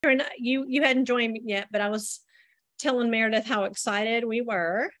You hadn't joined me yet, but I was telling Meredith how excited we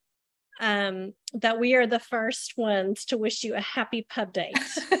were that we are the first ones to wish you a happy pub date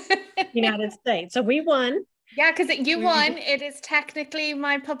United States. So we won. Yeah, because you won. It is technically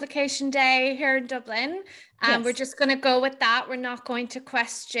my publication day here in Dublin. Yes. We're just going to go with that. We're not going to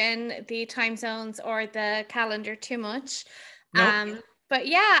question the time zones or the calendar too much. Nope. But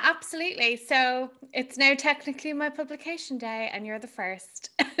yeah, absolutely. So it's now technically my publication day and you're the first.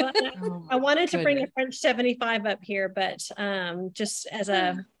 Well, I wanted to bring a French 75 up here, but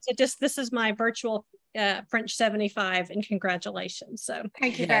this is my virtual French 75 and congratulations. So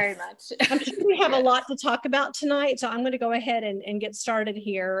thank you very much. I'm sure we have a lot to talk about tonight, so I'm going to go ahead and get started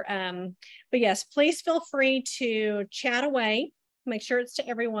here. But yes, please feel free to chat away. Make sure it's to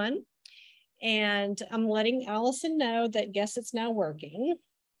everyone. And I'm letting Allison know that yes, it's now working.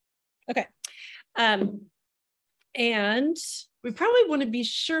 Okay. And we probably want to be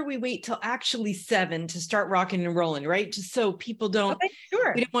sure we wait till actually 7 to start rocking and rolling, right? Just so people don't, okay,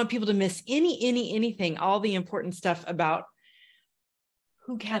 sure. We don't want people to miss anything, all the important stuff about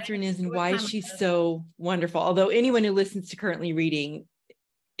who Catherine is and why she's so wonderful. Although anyone who listens to Currently Reading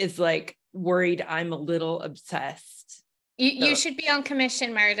is like worried I'm a little obsessed. You should be on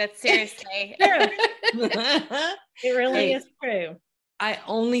commission, Meredith, seriously. It really is true. I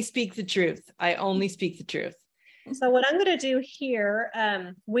only speak the truth. So what I'm going to do here,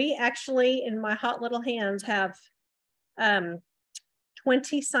 we actually, in my hot little hands, have 20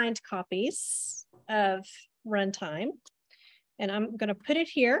 signed copies of Runtime. And I'm going to put it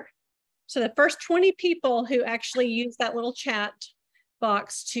here. So the first 20 people who actually use that little chat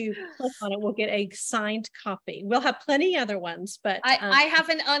box to click on it will get a signed copy. We'll have plenty other ones, but I have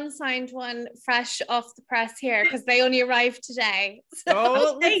an unsigned one fresh off the press here because they only arrived today.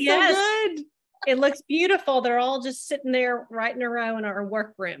 So, okay, yes. So good. It looks beautiful. They're all just sitting there right in a row in our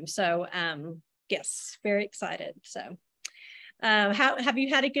workroom. So yes, very excited. So how have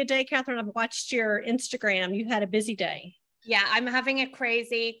you had a good day, Catherine? I've watched your Instagram. You had a busy day. Yeah, I'm having a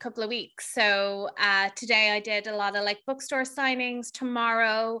crazy couple of weeks. So today I did a lot of like bookstore signings.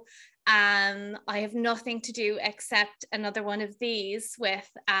 Tomorrow I have nothing to do except another one of these with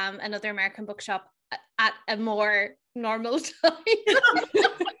another American bookshop at a more normal time.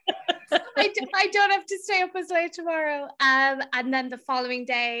 I don't have to stay up as late tomorrow. And then the following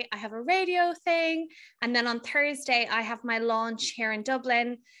day I have a radio thing. And then on Thursday I have my launch here in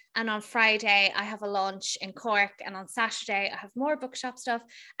Dublin. And on Friday I have a launch in Cork. And on Saturday I have more bookshop stuff.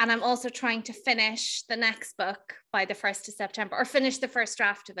 And I'm also trying to finish the next book by the 1st of September or finish the first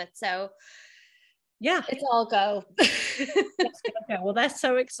draft of it. So yeah, it's all go. Okay, well, that's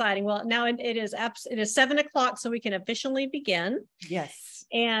so exciting. Well, now it is 7 o'clock, so we can officially begin. Yes.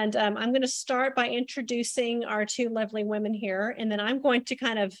 And I'm going to start by introducing our two lovely women here, and then I'm going to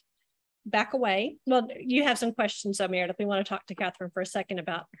kind of back away. Well, you have some questions, though, Meredith. We want to talk to Catherine for a second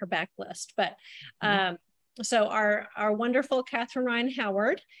about her backlist. But so our wonderful Catherine Ryan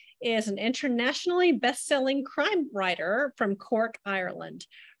Howard is an internationally best-selling crime writer from Cork, Ireland.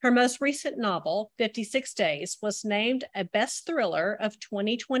 Her most recent novel, 56 Days, was named a best thriller of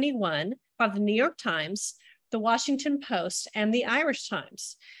 2021 by the New York Times, the Washington Post, and the Irish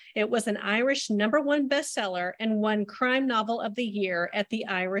Times. It was an Irish #1 bestseller and won Crime Novel of the Year at the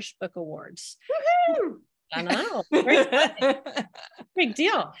Irish Book Awards. Woohoo! I know. Big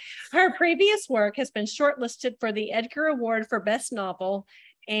deal. Her previous work has been shortlisted for the Edgar Award for Best Novel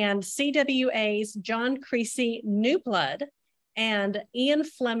and CWA's John Creasy New Blood and Ian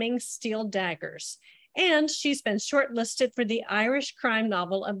Fleming's Steel Daggers. And she's been shortlisted for the Irish Crime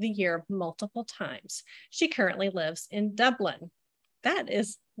Novel of the Year multiple times. She currently lives in Dublin. That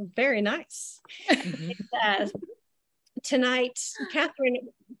is very nice. Tonight, Catherine,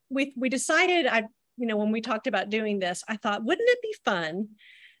 we decided, when we talked about doing this, I thought, wouldn't it be fun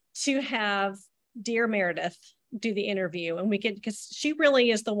to have dear Meredith do the interview? And we could, because she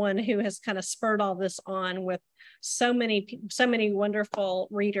really is the one who has kind of spurred all this on with so many wonderful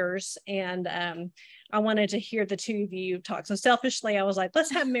readers. And I wanted to hear the two of you talk. So selfishly, I was like,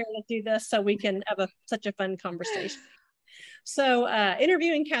 let's have Meredith do this so we can have such a fun conversation. So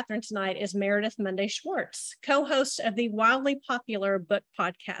interviewing Catherine tonight is Meredith Monday Schwartz, co-host of the wildly popular book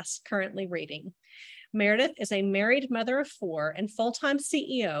podcast, Currently Reading. Meredith is a married mother of 4 and full-time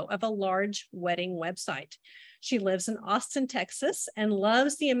CEO of a large wedding website. She lives in Austin, Texas, and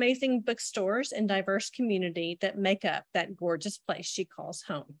loves the amazing bookstores and diverse community that make up that gorgeous place she calls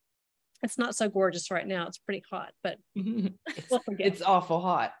home. It's not so gorgeous right now. It's pretty hot, but we'll forget. It's awful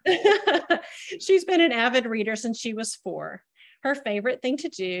hot. She's been an avid reader since she was 4. Her favorite thing to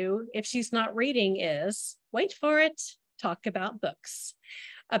do if she's not reading is, wait for it, talk about books.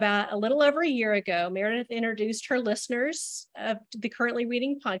 About a little over a year ago, Meredith introduced her listeners of the Currently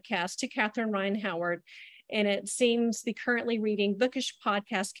Reading podcast to Catherine Ryan Howard. And it seems the Currently Reading Bookish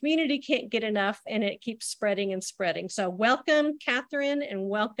podcast community can't get enough, and it keeps spreading and spreading. So welcome, Catherine, and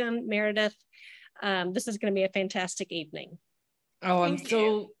welcome, Meredith. This is going to be a fantastic evening. Oh, I'm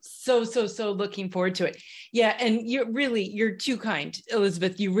so looking forward to it. Yeah. And you're too kind,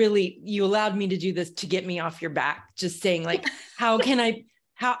 Elizabeth. You allowed me to do this to get me off your back, just saying like, how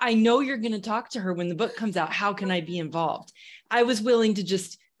I know you're going to talk to her when the book comes out. How can I be involved? I was willing to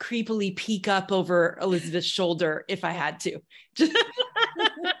just creepily peek up over Elizabeth's shoulder if I had to.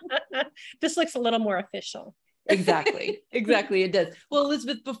 This looks a little more official. Exactly. It does. Well,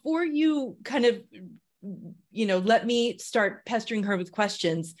 Elizabeth, before you kind of, let me start pestering her with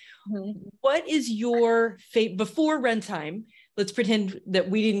questions. Mm-hmm. What is your before Runtime? Let's pretend that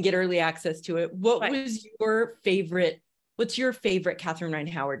we didn't get early access to it. What's your favorite Catherine Ryan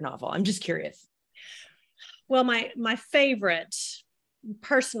Howard novel? I'm just curious. Well, my favorite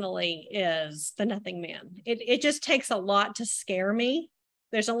personally is The Nothing Man. It just takes a lot to scare me.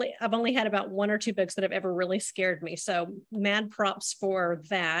 I've only had about 1 or 2 books that have ever really scared me. So mad props for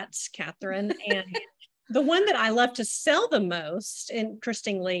that, Catherine. And the one that I love to sell the most,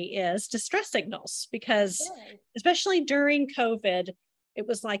 interestingly, is Distress Signals, because especially during COVID, it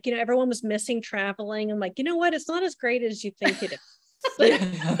was like, everyone was missing traveling. I'm like, you know what? It's not as great as you think it is. So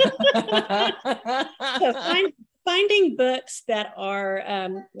finding books that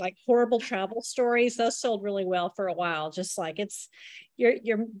are like horrible travel stories, those sold really well for a while. Just like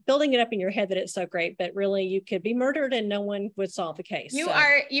you're building it up in your head that it's so great, but really you could be murdered and no one would solve the case. You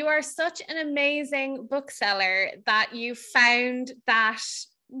are such an amazing bookseller that you found that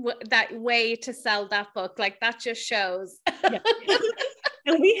way to sell that book. Like that just shows. Yeah.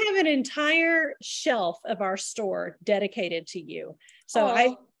 And we have an entire shelf of our store dedicated to you. So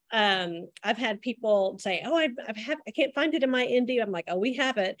I've had people say, "Oh, I can't find it in my indie." I'm like, "Oh, we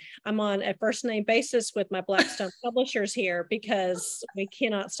have it." I'm on a first name basis with my Blackstone publishers here because we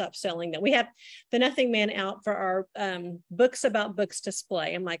cannot stop selling them. We have The Nothing Man out for our books about books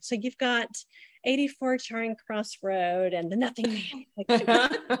display. I'm like, so you've got 84 Charing Cross Road and The Nothing Man.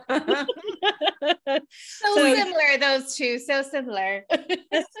 So similar, those two, so similar.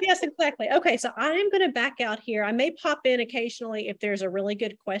 Yes, exactly. Okay, so I'm going to back out here. I may pop in occasionally if there's a really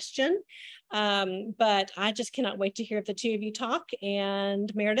good question, but I just cannot wait to hear the two of you talk.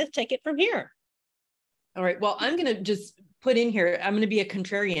 And Meredith, take it from here. All right. Well, I'm going to just put in here, I'm going to be a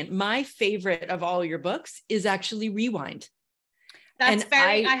contrarian. My favorite of all your books is actually Rewind. That's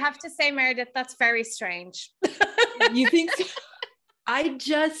I have to say, Meredith, that's very strange. You think so?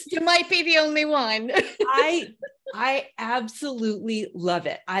 You might be the only one. I absolutely love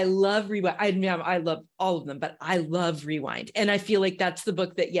it. I love Rewind. I love all of them, but I love Rewind. And I feel like that's the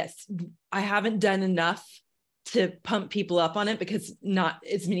book that, yes, I haven't done enough to pump people up on it because not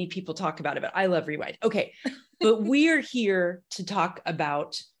as many people talk about it, but I love Rewind. Okay. But we are here to talk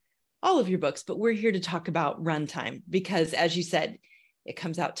about all of your books, but we're here to talk about Runtime because, as you said, it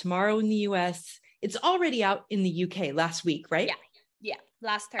comes out tomorrow in the US. It's already out in the UK last week, right? Yeah,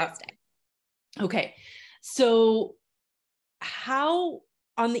 last Thursday. Okay. So how,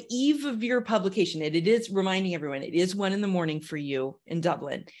 on the eve of your publication, it is reminding everyone, it is 1 a.m. for you in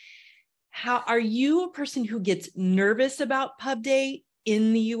Dublin. How are you a person who gets nervous about pub day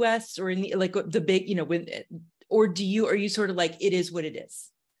in the US or in the, like the big, or are you sort of like, it is what it is?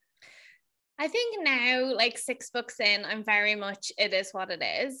 I think now, like 6 books in, I'm very much, it is what it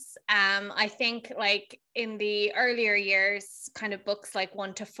is. I think like in the earlier years, kind of books like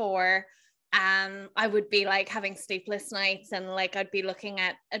 1 to 4, I would be like having sleepless nights and like I'd be looking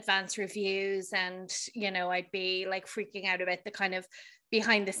at advanced reviews and, I'd be like freaking out about the kind of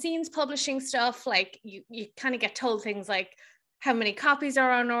behind the scenes publishing stuff. Like you kind of get told things like how many copies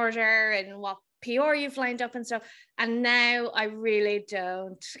are on order and what PR you've lined up and stuff. And now I really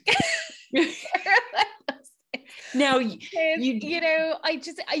don't. Now you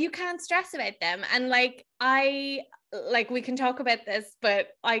can't stress about them. And we can talk about this, but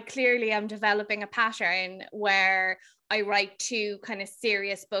I clearly am developing a pattern where I write 2 kind of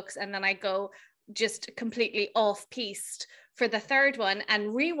serious books and then I go just completely off-piste for the 3rd one,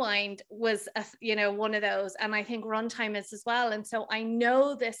 and Rewind was one of those, and I think Runtime is as well. And so I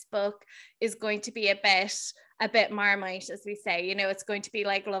know this book is going to be a bit Marmite, as we say, it's going to be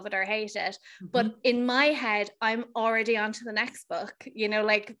like love it or hate it. Mm-hmm. But in my head, I'm already on to the next book,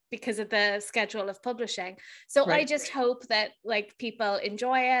 because of the schedule of publishing. So right. I just hope that like people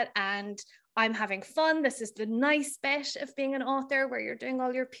enjoy it, and I'm having fun. This is the nice bit of being an author where you're doing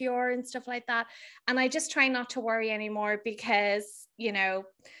all your PR and stuff like that. And I just try not to worry anymore because, you know,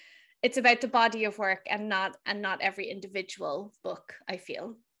 it's about the body of work and not every individual book, I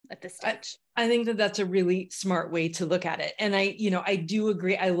feel, at this stage. I think that that's a really smart way to look at it. And I do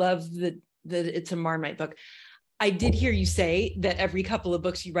agree. I love that it's a Marmite book. I did hear you say that every couple of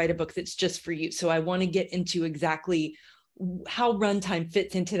books you write a book that's just for you. So I want to get into exactly how runtime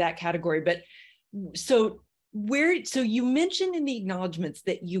fits into that category. But so you mentioned in the acknowledgements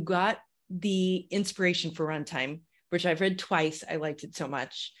that you got the inspiration for runtime, which I've read twice. I liked it so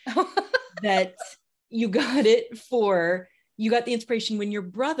much that you got the inspiration when your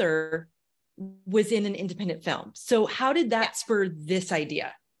brother was in an independent film. So how did that spur this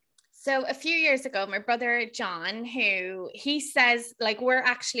idea? So a few years ago, my brother, John, he says, like, we're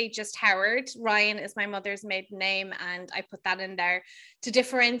actually just Howard. Ryan is my mother's maiden name. And I put that in there to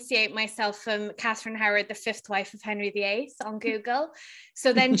differentiate myself from Catherine Howard, the fifth wife of Henry VIII on Google.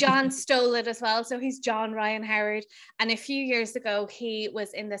 So then John stole it as well. So he's John Ryan Howard. And a few years ago, he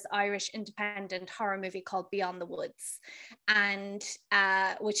was in this Irish independent horror movie called Beyond the Woods. And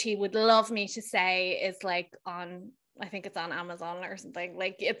which he would love me to say is like I think it's on Amazon or something,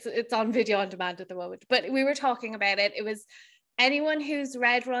 like it's on video on demand at the moment. But we were talking about it. It was anyone who's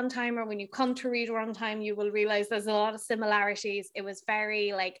read Runtime, or when you come to read Runtime, you will realize there's a lot of similarities. It was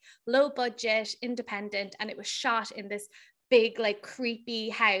very like low budget, independent, and it was shot in this big, like creepy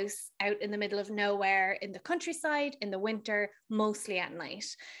house out in the middle of nowhere in the countryside in the winter, mostly at night.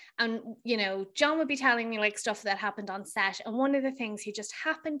 And, you know, John would be telling me like stuff that happened on set. And one of the things he just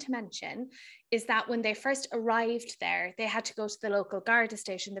happened to mention is that when they first arrived there, they had to go to the local Garda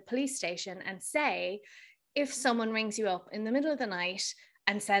station, the police station, and say, if someone rings you up in the middle of the night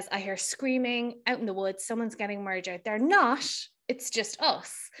and says, I hear screaming out in the woods, someone's getting murdered, they're not, it's just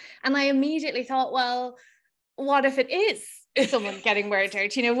us. And I immediately thought, well, what if it is someone getting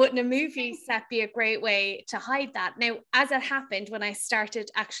murdered? You know, wouldn't a movie set be a great way to hide that? Now, as it happened, when I started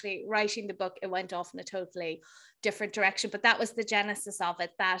actually writing the book, it went off in a totally different direction. But that was the genesis of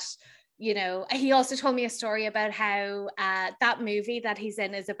it, that, you know, he also told me a story about how that movie that he's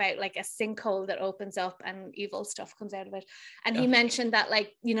in is about like a sinkhole that opens up and evil stuff comes out of it. And he mentioned that,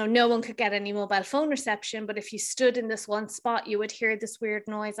 like, you know, no one could get any mobile phone reception, but if you stood in this one spot, you would hear this weird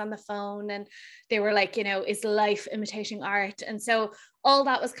noise on the phone. And they were like, you know, is life imitating art? And so all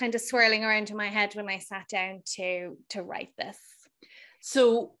that was kind of swirling around in my head when I sat down to write this.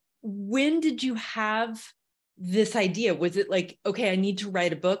 So when did you have this idea? Was it like, okay, I need to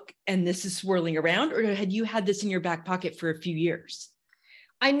write a book and this is swirling around, or had you had this in your back pocket for a few years?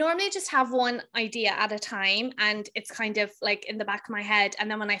 I normally just have one idea at a time, and it's kind of like in the back of my head.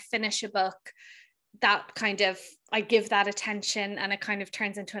 And then when I finish a book, that kind of, I give that attention and it kind of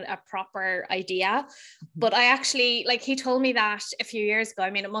turns into a proper idea. Mm-hmm. But I actually, like, he told me that a few years ago.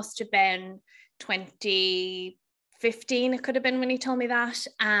 I mean, it must have been 2015. It could have been when he told me that.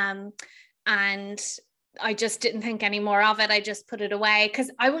 And I just didn't think any more of it. I just put it away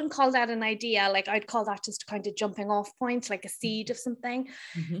because I wouldn't call that an idea. Like, I'd call that just kind of jumping off point, like a seed of something.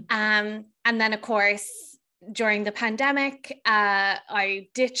 Mm-hmm. And then, of course, during the pandemic, I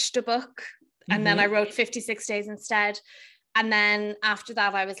ditched a book and then I wrote 56 Days instead. And then after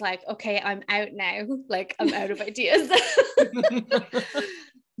that, I was like, okay, I'm out now. Like, I'm out of ideas.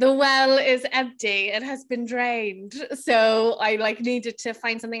 The well is empty. It has been drained. So I like needed to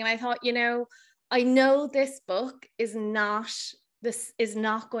find something. And I thought, you know, I know this book is not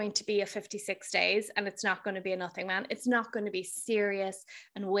going to be a 56 days, and it's not going to be a Nothing Man. It's not going to be serious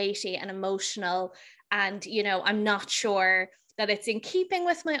and weighty and emotional. And, you know, I'm not sure that it's in keeping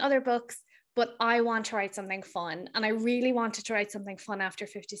with my other books, but I want to write something fun. And I really wanted to write something fun after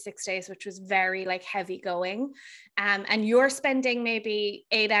 56 days, which was very like heavy going. And you're spending maybe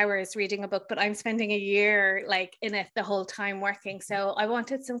 8 hours reading a book, but I'm spending a year like in it the whole time working. So I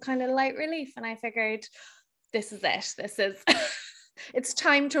wanted some kind of light relief. And I figured, this is it. This is, it's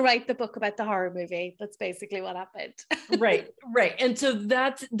time to write the book about the horror movie. That's basically what happened. Right. And so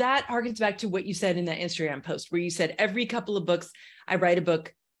that harkens back to what you said in that Instagram post, where you said, every couple of books, I write a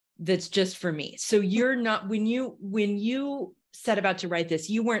book that's just for me. So you're not, when you set about to write this,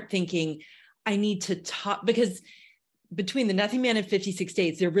 you weren't thinking, I need to talk, because between the Nothing Man and 56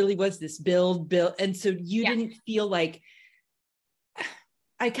 Days, there really was this build. And so you didn't feel like,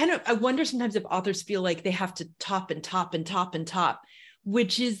 I wonder sometimes if authors feel like they have to top,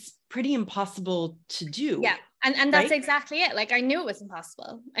 which is pretty impossible to do. Yeah. And that's exactly it. Like, I knew it was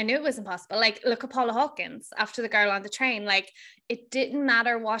impossible. Like, look at Paula Hawkins after The Girl on the Train. Like, it didn't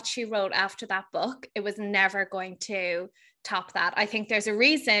matter what she wrote after that book. It was never going to top that. I think there's a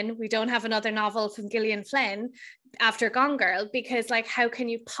reason we don't have another novel from Gillian Flynn after Gone Girl, because like, how can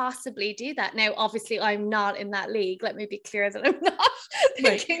you possibly do that? Now, obviously I'm not in that league. Let me be clear that I'm not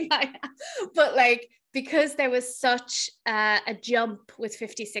thinking I am. But like, because there was such a jump with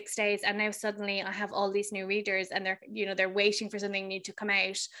 56 days, and now suddenly I have all these new readers and they're waiting for something new to come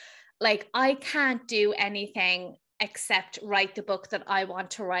out. Like, I can't do anything except write the book that I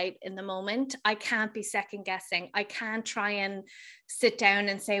want to write in the moment. I can't be second guessing. I can't try and sit down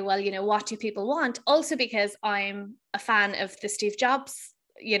and say, well, what do people want? Also because I'm a fan of the Steve Jobs,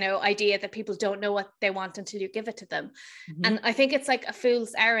 idea that people don't know what they want until you give it to them. Mm-hmm. And I think it's like a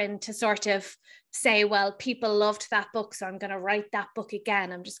fool's errand to sort of say, well, people loved that book, so I'm going to write that book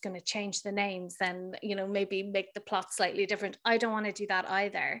again. I'm just going to change the names and, maybe make the plot slightly different. I don't want to do that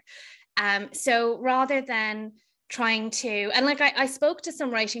either. So rather than trying to, and like I spoke to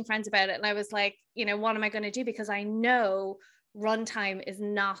some writing friends about it, and I was like, what am I going to do? Because I know runtime is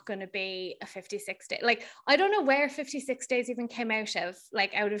not going to be a 56 day. Like, I don't know where 56 days even came out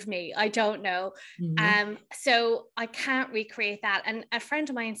of me. I don't know. Mm-hmm. So I can't recreate that. And a friend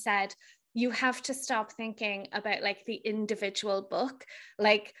of mine said, you have to stop thinking about like the individual book.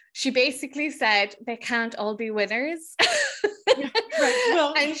 Like, she basically said they can't all be winners. Right.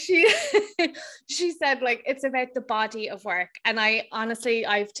 Well, and she said like, it's about the body of work. And I honestly,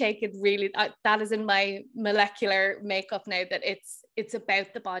 I've taken really, that is in my molecular makeup now, that it's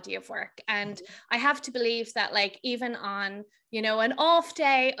about the body of work. And I have to believe that like, even on, an off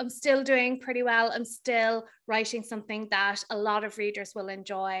day, I'm still doing pretty well. I'm still writing something that a lot of readers will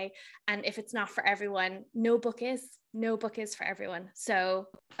enjoy. And if it's not for everyone, no book is for everyone. So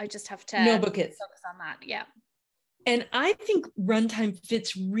I just have to focus on that. Yeah. And I think runtime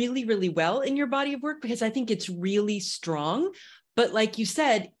fits really, really well in your body of work, because I think it's really strong. But like you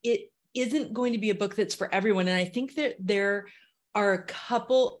said, it isn't going to be a book that's for everyone. And I think that there are a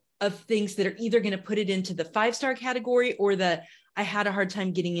couple of things that are either going to put it into the 5-star category or I had a hard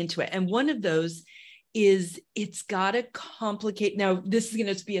time getting into it. And one of those is it's got to complicate. Now, this is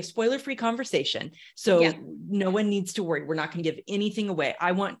going to be a spoiler-free conversation, so no one needs to worry. We're not going to give anything away.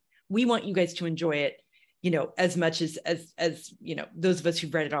 We want you guys to enjoy it, as much as those of us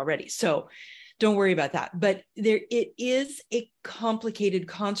who've read it already. So don't worry about that. But it is a complicated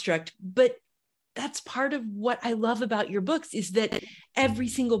construct, but that's part of what I love about your books, is that every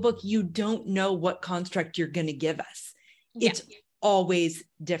single book, you don't know what construct you're going to give us. It's always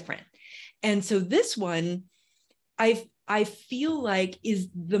different. And so this one, I feel like is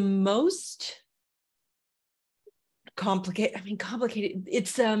the most complicated. I mean, complicated.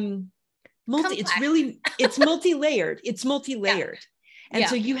 It's it's multi-layered. It's multi-layered. And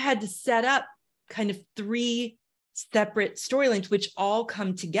so you had to set up kind of 3 separate storylines, which all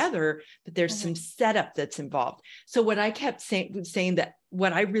come together, but there's some setup that's involved. So what I kept saying that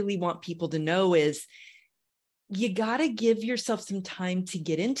what I really want people to know is you got to give yourself some time to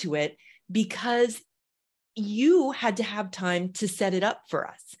get into it, because you had to have time to set it up for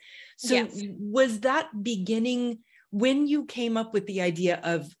us. So was that beginning when you came up with the idea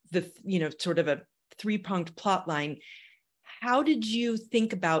of the, sort of a 3-pronged plot line? How did you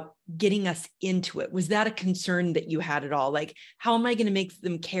think about getting us into it? Was that a concern that you had at all? Like, how am I going to make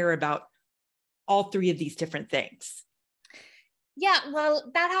them care about all 3 of these different things? Yeah,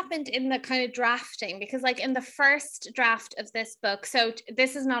 well, that happened in the kind of drafting, because like in the first draft of this book, so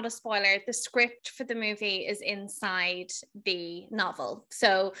this is not a spoiler, the script for the movie is inside the novel.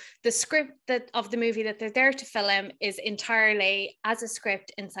 So the script of the movie that they're there to film is entirely as a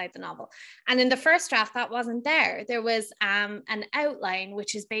script inside the novel. And in the first draft, that wasn't there. There was an outline,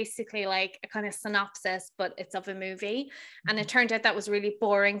 which is basically like a kind of synopsis, but it's of a movie. And it turned out that was really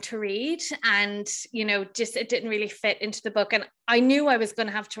boring to read. And, just it didn't really fit into the book. And I knew I was going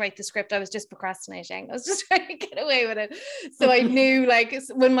to have to write the script. I was just procrastinating. I was just trying to get away with it. So I knew, like,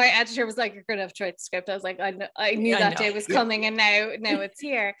 when my editor was like, you're going to have to write the script, I was like, I knew that day was coming, and now it's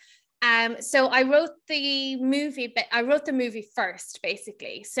here. So I wrote the movie, but I wrote the movie first,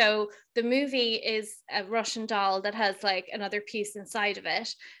 basically. So the movie is a Russian doll that has like another piece inside of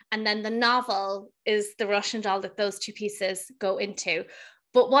it. And then the novel is the Russian doll that those 2 pieces go into.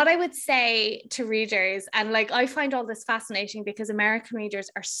 But what I would say to readers, and like, I find all this fascinating because American readers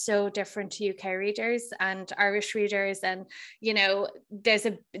are so different to UK readers and Irish readers. And, there's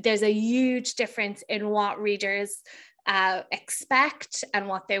a huge difference in what readers expect and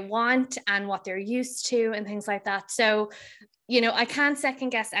what they want and what they're used to and things like that. So, I can't second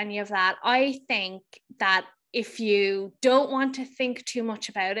guess any of that. I think that if you don't want to think too much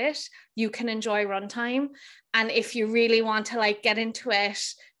about it, you can enjoy runtime. And if you really want to like get into it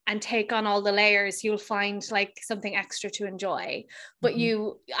and take on all the layers, you'll find like something extra to enjoy. But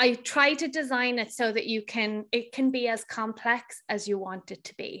I try to design it so that it can be as complex as you want it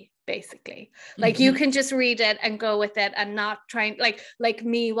to be, basically. Like you can just read it and go with it and not trying, like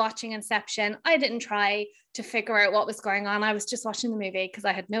me watching Inception, I didn't try to figure out what was going on. I was just watching the movie because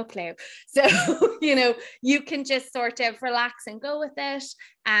I had no clue. So, you can just sort of relax and go with it.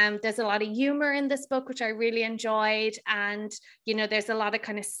 There's a lot of humor in this book, which I really enjoyed. And, there's a lot of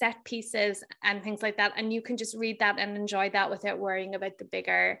kind of set pieces and things like that. And you can just read that and enjoy that without worrying about the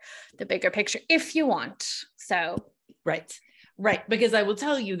bigger picture if you want. So. Right. Because I will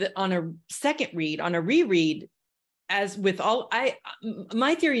tell you that on a second read, on a reread, as with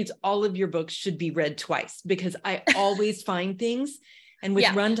my theory is all of your books should be read twice, because I always find things, and with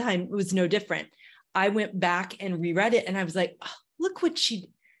Runtime, it was no different. I went back and reread it and I was like, oh, look what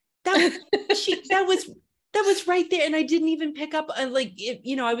that was right there. And I didn't even pick up I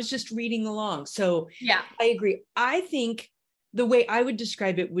was just reading along. So yeah, I agree. I think the way I would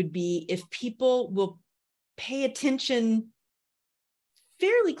describe it would be if people will pay attention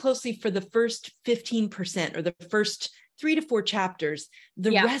fairly closely for the first 15% or the first 3 to 4 chapters,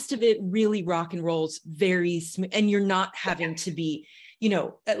 the rest of it really rock and rolls very smooth. And you're not having to be,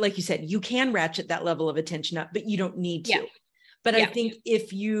 like you said, you can ratchet that level of attention up, but you don't need to. But I think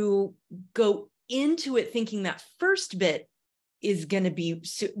if you go into it thinking that first bit is going to be,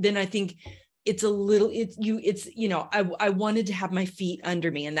 then I think it's a little, I wanted to have my feet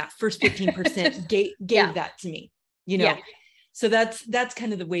under me, and that first 15% gave that to me, So that's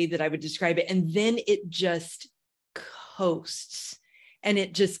kind of the way that I would describe it. And then it just coasts and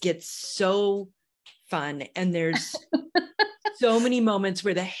it just gets so fun. And there's so many moments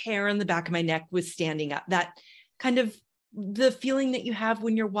where the hair on the back of my neck was standing up. That kind of the feeling that you have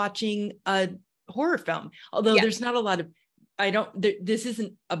when you're watching a horror film, although there's not a lot of, this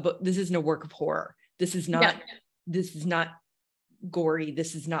isn't a book. This isn't a work of horror. This is not gory.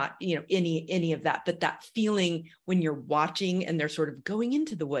 This is not, any of that, but that feeling when you're watching and they're sort of going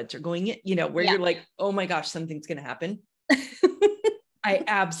into the woods or going in, where you're like, oh my gosh, something's going to happen. I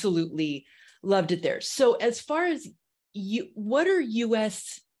absolutely loved it there. So as far as what are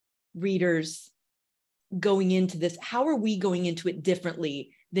US readers going into this? How are we going into it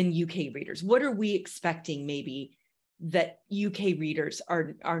differently than UK readers? What are we expecting maybe that UK readers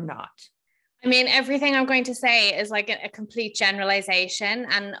are not? I mean, everything I'm going to say is like a complete generalization.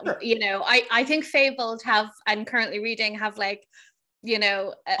 And, I think Fabled and currently reading have like,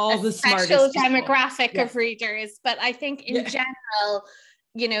 all the special demographic of readers. But I think in general,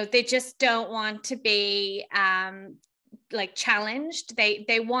 they just don't want to be like challenged.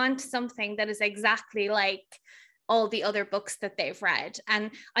 They want something that is exactly like all the other books that they've read.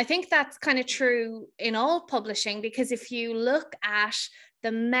 And I think that's kind of true in all publishing, because if you look at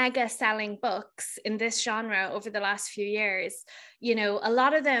the mega selling books in this genre over the last few years, a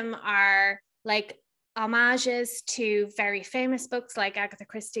lot of them are like homages to very famous books like Agatha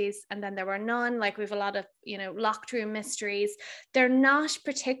Christie's, and then there were none. Like we have a lot of, locked room mysteries. They're not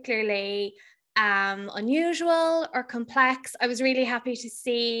particularly unusual or complex. I was really happy to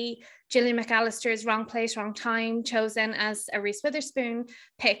see Gillian McAllister's Wrong Place, Wrong Time chosen as a Reese Witherspoon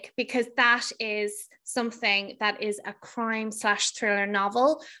pick, because that is something that is a crime/thriller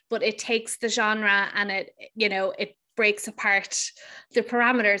novel, but it takes the genre and it breaks apart the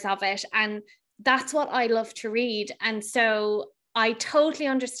parameters of it. And that's what I love to read. And so I totally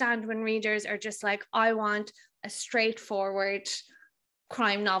understand when readers are just like, I want a straightforward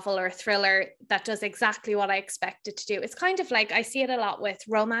crime novel or thriller that does exactly what I expect it to do. It's kind of like, I see it a lot with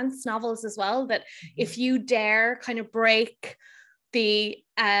romance novels as well, that if you dare kind of break the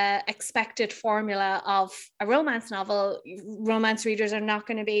expected formula of a romance novel, romance readers are not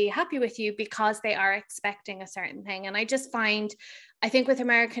going to be happy with you because they are expecting a certain thing. And I think with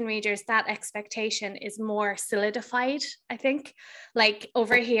American readers, that expectation is more solidified. I think like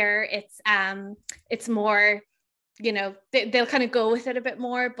over here, it's more, they'll kind of go with it a bit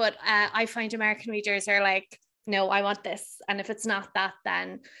more, but I find American readers are like, no, I want this. And if it's not that,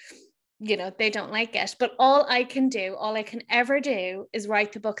 then, they don't like it. But all I can ever do is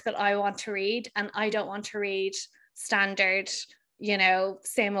write the book that I want to read. And I don't want to read standard,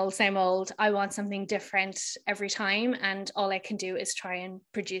 same old. I want something different every time. And all I can do is try and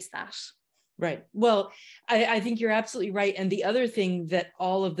produce that. Right. Well, I think you're absolutely right. And the other thing that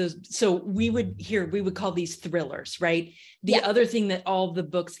all of those, so we would call these thrillers, right? The other thing that all the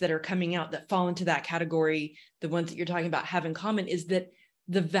books that are coming out that fall into that category, the ones that you're talking about, have in common is that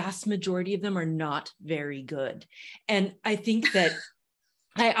the vast majority of them are not very good. And I think that,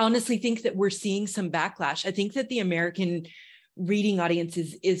 I honestly think that we're seeing some backlash. I think that the American reading audience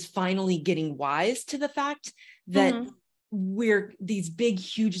is finally getting wise to the fact that we're these big,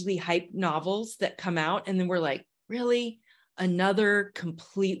 hugely hyped novels that come out, and then we're like, really? Another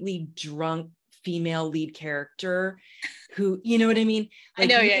completely drunk female lead character who, you know what I mean?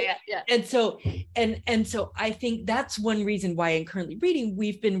 Like, I know, yeah. And so I think that's one reason why in currently reading,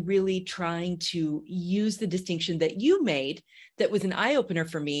 we've been really trying to use the distinction that you made that was an eye-opener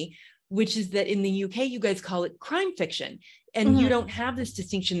for me, which is that in the UK, you guys call it crime fiction. And you don't have this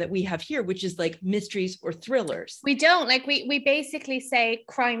distinction that we have here, which is like mysteries or thrillers. We don't. Like we basically say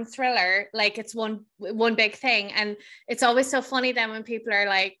crime thriller, like it's one big thing. And it's always so funny then when people are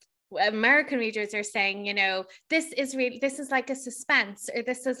like, American readers are saying, you know, this is like a suspense, or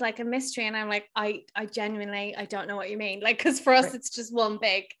this is like a mystery. And I'm like, I genuinely, I don't know what you mean. Like, because for us, it's just one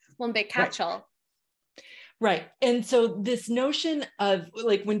big catch-all. Right. And so this notion of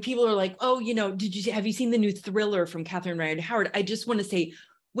like, when people are like, oh, you know, have you seen the new thriller from Catherine Ryan Howard? I just want to say,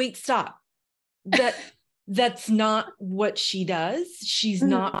 wait, stop. That's not what she does. She's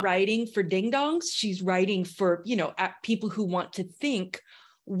not writing for ding dongs. She's writing for, you know, people who want to think,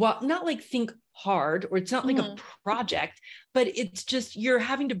 not like think hard, or it's not like a project, but it's just, you're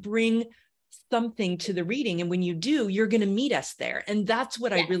having to bring something to the reading. And when you do, you're going to meet us there. And that's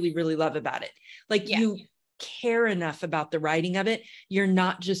what I really, really love about it. Like you care enough about the writing of it. You're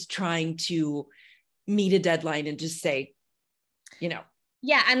not just trying to meet a deadline and just say, you know.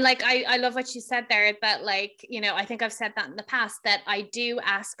 Yeah. And like, I love what you said there, that like, you know, I think I've said that in the past, that I do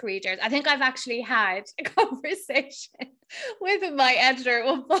ask readers. I think I've actually had a conversation with my editor at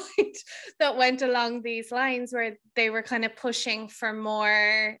one point that went along these lines, where they were kind of pushing for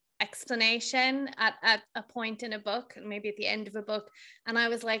more explanation at a point in a book, maybe at the end of a book. And I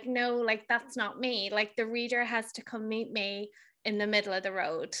was like, no, like, that's not me. Like, the reader has to come meet me in the middle of the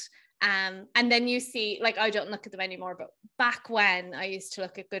road. And then you see, like, I don't look at them anymore, but back when I used to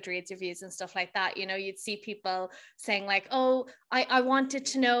look at Goodreads reviews and stuff like that, you know, you'd see people saying like, oh, I wanted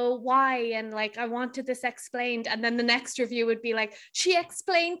to know why, and like, I wanted this explained. And then the next review would be like, she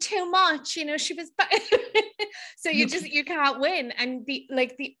explained too much, you know, she was so you can't win. And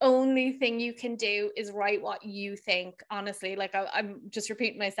the only thing you can do is write what you think, honestly. Like, I'm just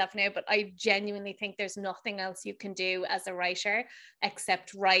repeating myself now, but I genuinely think there's nothing else you can do as a writer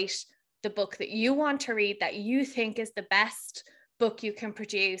except write the book that you want to read, that you think is the best book you can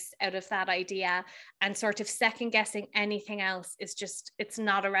produce out of that idea. And sort of second guessing anything else is just, it's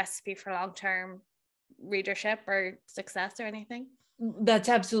not a recipe for long-term readership or success or anything. That's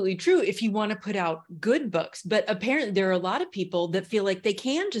absolutely true if you want to put out good books. But apparently there are a lot of people that feel like they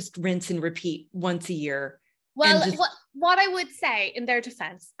can just rinse and repeat once a year. Well, what I would say in their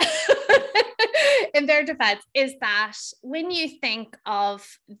defense, is that when you think of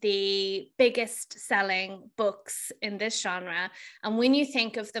the biggest selling books in this genre, and when you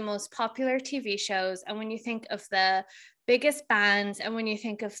think of the most popular TV shows, and when you think of the biggest bands, and when you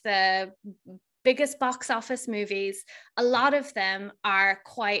think of the biggest box office movies, a lot of them are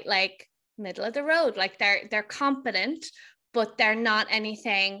quite like middle of the road. Like they're competent, but they're not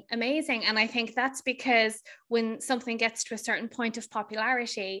anything amazing. And I think that's because when something gets to a certain point of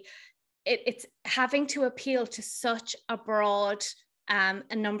popularity, it's having to appeal to such a broad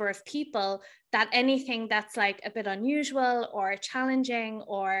a number of people, that anything that's like a bit unusual or challenging,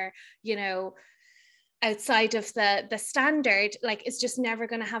 or, you know, outside of the standard, like, is just never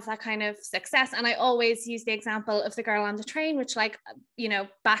going to have that kind of success. And I always use the example of The Girl on the Train, which, like, you know,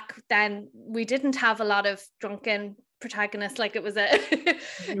 back then we didn't have a lot of drunken protagonist, like it was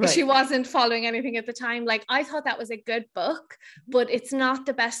right. She wasn't following anything at the time. Like, I thought that was a good book, but it's not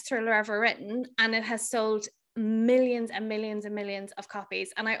the best thriller ever written, and it has sold millions and millions and millions of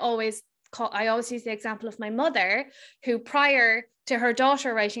copies. And I always use the example of my mother, who prior to her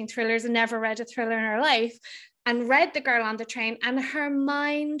daughter writing thrillers never read a thriller in her life, and read The Girl on the Train, and her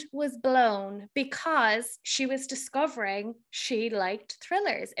mind was blown because she was discovering she liked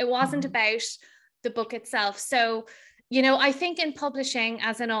thrillers. It wasn't about the book itself. So, you know, I think in publishing,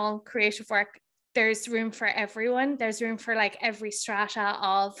 as in all creative work, there's room for everyone. There's room for like every strata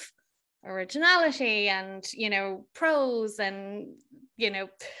of originality and, you know, prose, and, you know,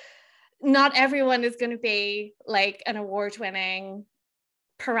 not everyone is going to be like an award-winning,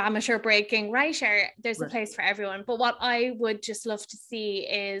 parameter-breaking writer. There's a place for everyone. But what I would just love to see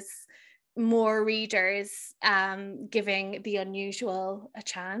is more readers giving the unusual a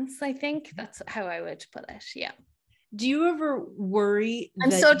chance. I think that's how I would put it. Yeah. Do you ever worry? I'm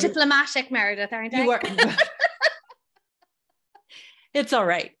so diplomatic, Meredith, aren't I? You are. It's all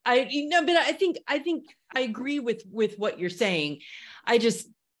right. But I think I agree with what you're saying.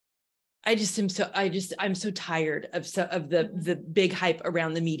 I'm so tired of the big hype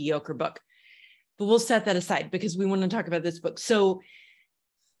around the mediocre book, but we'll set that aside because we want to talk about this book. So,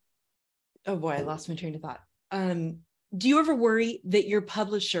 oh boy, I lost my train of thought. Do you ever worry that your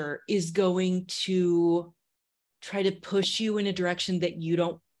publisher is going to try to push you in a direction that you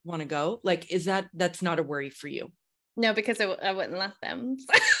don't want to go? Like, that's not a worry for you? No, because I wouldn't let them.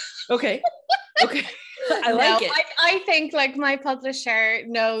 Okay. I like it. I think like my publisher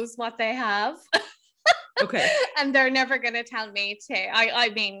knows what they have. Okay. And they're never going to tell me to. I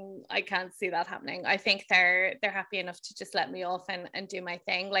mean, I can't see that happening. I think they're happy enough to just let me off and do my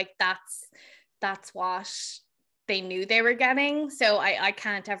thing. Like that's what they knew they were getting. So I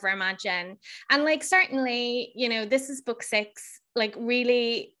can't ever imagine. And like, certainly, you know, this is book 6, like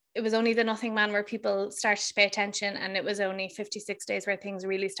really, it was only The Nothing Man where people started to pay attention, and it was only 56 days where things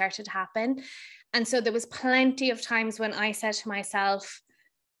really started to happen. And so there was plenty of times when I said to myself,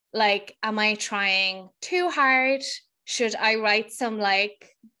 like, am I trying too hard? Should I write some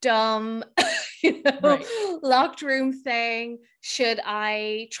like dumb, Right. locked room thing? Should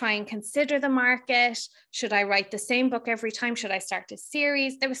I try and consider the market? Should I write the same book every time? Should I start a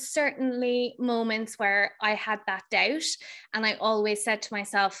series? There was certainly moments where I had that doubt. And I always said to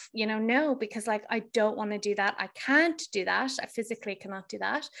myself, you know, no, because like, I don't want to do that. I can't do that. I physically cannot do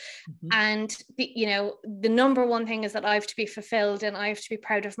that. Mm-hmm. And the number one thing is that I have to be fulfilled and I have to be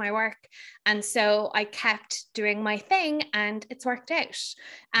proud of my work. And so I kept doing my thing and it's worked out.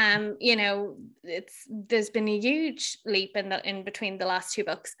 There's been a huge leap in between the last 2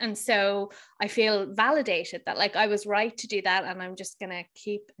 books. And so I feel validated that like I was right to do that, and I'm just going to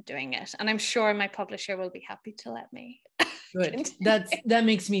keep doing it. And I'm sure my publisher will be happy to let me. Good. That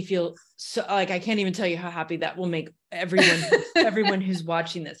makes me feel so, like, I can't even tell you how happy that will make everyone who's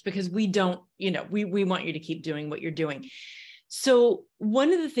watching this, because we don't, we want you to keep doing what you're doing. So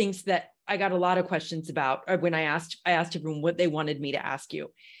one of the things that I got a lot of questions about, or when I asked everyone what they wanted me to ask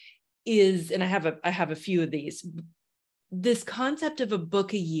you is, and I have a few of these, this concept of a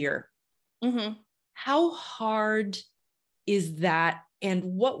book a year. Mm-hmm. How hard is that? And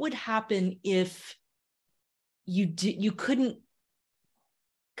what would happen if you couldn't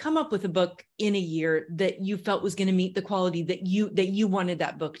come up with a book in a year that you felt was going to meet the quality that you wanted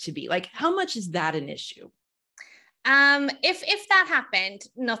that book to be? Like, how much is that an issue? If that happened,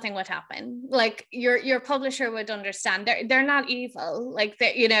 nothing would happen. Like your publisher would understand. They're not evil, like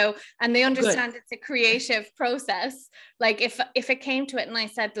that, and they understand. Good. It's a creative process. Like if it came to it and I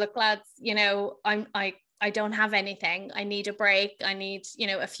said, look, lads, I don't have anything. I need a break. I need,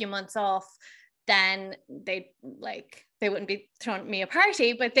 a few months off. Then they wouldn't be throwing me a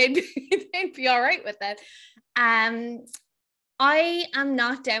party, but they'd be all right with it. I am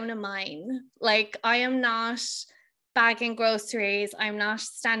not down a mine. Like, I am not bagging groceries. I'm not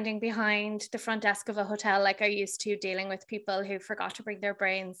standing behind the front desk of a hotel like I used to, dealing with people who forgot to bring their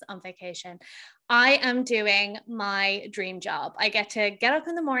brains on vacation. I am doing my dream job. I get to get up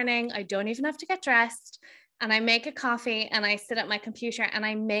in the morning. I don't even have to get dressed. And I make a coffee and I sit at my computer and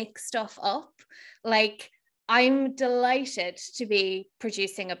I make stuff up. Like, I'm delighted to be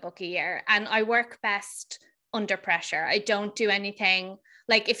producing a book a year, and I work best under pressure. I don't do anything.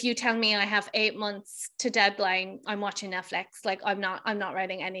 Like, if you tell me I have 8 months to deadline, I'm watching Netflix. Like, I'm not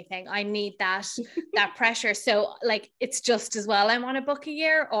writing anything. I need that pressure. So like, it's just as well I'm on a book a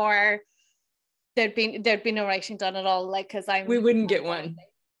year, or there'd be no writing done at all. Like, because we wouldn't get one.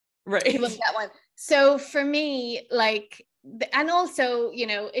 Right. We wouldn't get one. So for me, like, and also,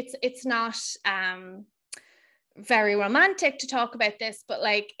 it's not very romantic to talk about this, but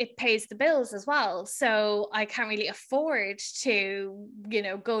like, it pays the bills as well. So I can't really afford to,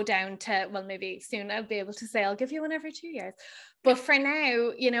 go down to, well, maybe soon I'll be able to say I'll give you one every 2 years. But for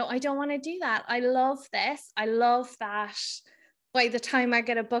now, I don't want to do that. I love this. I love that by the time I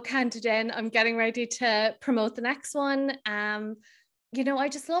get a book handed in, I'm getting ready to promote the next one. I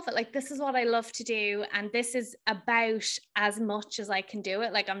just love it. Like, this is what I love to do. And this is about as much as I can do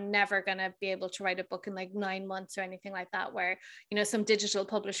it. Like, I'm never going to be able to write a book in like 9 months or anything like that, where, some digital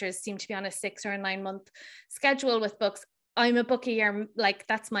publishers seem to be on a 6 or a 9 month schedule with books. I'm a book a year. Like,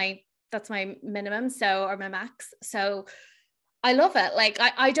 that's my minimum. So, or my max. So I love it. Like,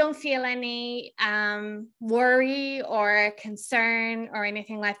 I don't feel any worry or concern or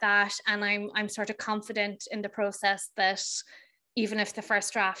anything like that. And I'm sort of confident in the process that even if the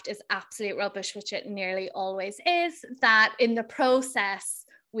first draft is absolute rubbish, which it nearly always is, that in the process,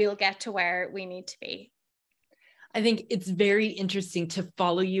 we'll get to where we need to be. I think it's very interesting to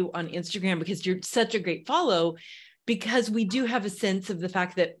follow you on Instagram, because you're such a great follow, because we do have a sense of the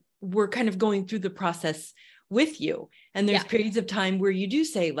fact that we're kind of going through the process with you. And there's periods of time where you do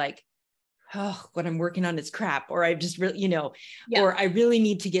say, like, oh, what I'm working on is crap, or I just really, Yeah. or I really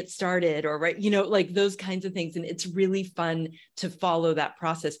need to get started, or right, like those kinds of things. And it's really fun to follow that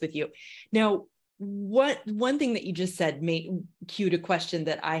process with you. Now, one thing that you just said cued a question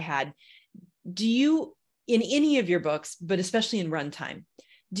that I had. Do you, in any of your books, but especially in Runtime,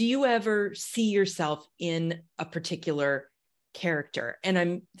 do you ever see yourself in a particular character? And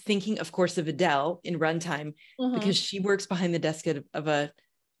I'm thinking, of course, of Adele in Runtime, because she works behind the desk of a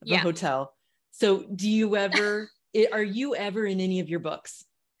hotel. So do you ever, are you ever in any of your books?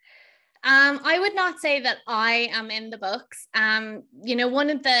 I would not say that I am in the books. One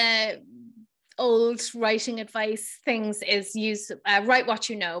of the old writing advice things is write what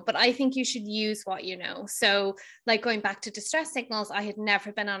you know, but I think you should use what you know. So like going back to distress signals, I had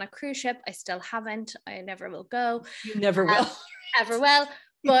never been on a cruise ship. I still haven't. I never will go. You never will. Ever will.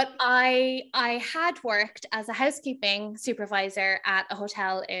 But I had worked as a housekeeping supervisor at a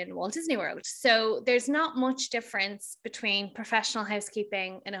hotel in Walt Disney World. So there's not much difference between professional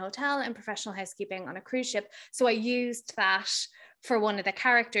housekeeping in a hotel and professional housekeeping on a cruise ship. So I used that for one of the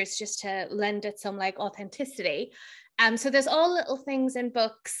characters just to lend it some like authenticity. So there's all little things in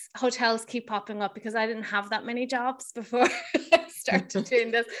books. Hotels keep popping up because I didn't have that many jobs before I started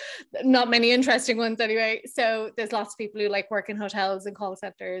doing this. Not many interesting ones anyway. So there's lots of people who like work in hotels and call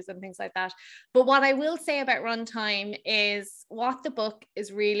centers and things like that. But what I will say about Runtime is what the book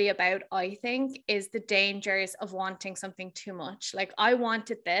is really about, I think, is the dangers of wanting something too much. Like I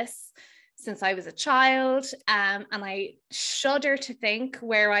wanted this since I was a child, and I shudder to think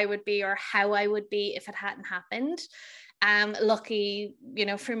where I would be or how I would be if it hadn't happened. Lucky,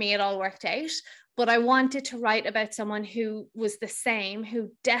 for me, it all worked out. But I wanted to write about someone who was the same,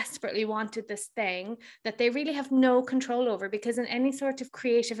 who desperately wanted this thing that they really have no control over, because in any sort of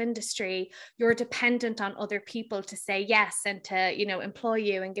creative industry, you're dependent on other people to say yes and to, employ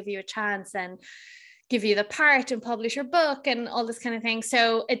you and give you a chance and give you the part and publish your book and all this kind of thing.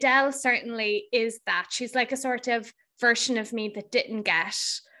 So Adele certainly is that. She's like a sort of version of me that didn't get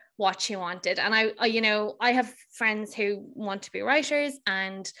what she wanted. And I have friends who want to be writers,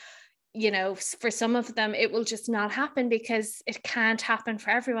 and for some of them it will just not happen because it can't happen for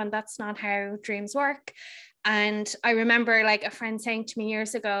everyone. That's not how dreams work. And I remember like a friend saying to me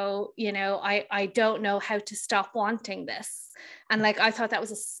years ago, I don't know how to stop wanting this. And like, I thought that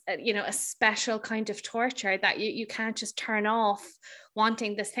was a special kind of torture, that you can't just turn off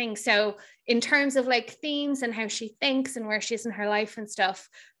wanting this thing. So in terms of like themes and how she thinks and where she is in her life and stuff,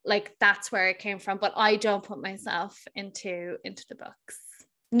 like that's where it came from. But I don't put myself into the books.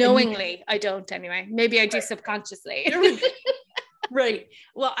 Knowingly, I don't anyway. Maybe I do subconsciously. Right.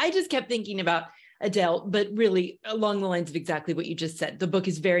 Well, I just kept thinking about Adele, but really along the lines of exactly what you just said. The book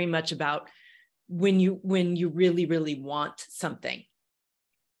is very much about when you really, really want something,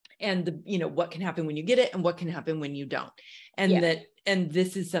 and what can happen when you get it and what can happen when you don't. And and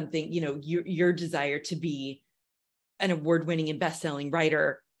this is something, your desire to be an award-winning and best-selling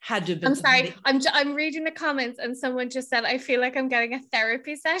writer had to have been. I'm sorry. I'm reading the comments and someone just said, I feel like I'm getting a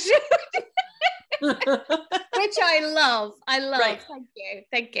therapy session. Which I love. Right.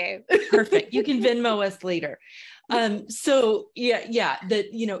 Thank you. Perfect. You can Venmo us later. So yeah, that,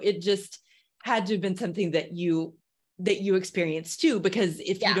 it just had to have been something that you experienced too, because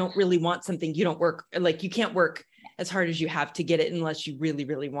if you don't really want something, you don't work, like you can't work as hard as you have to get it unless you really,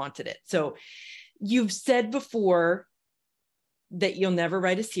 really wanted it. So you've said before that you'll never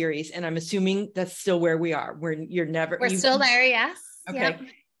write a series, and I'm assuming that's still where we are. We're still there. Yes. Okay.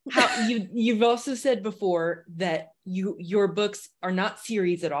 Yep. You've also said before that your books are not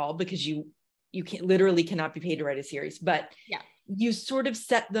series at all, because you cannot be paid to write a series, but you sort of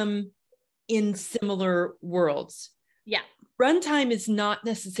set them in similar worlds. Yeah. Runtime is not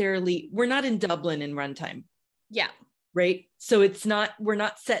necessarily, we're not in Dublin in Runtime. Yeah. Right. So we're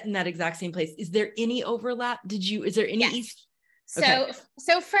not set in that exact same place. Is there any overlap? Is there any? Yes.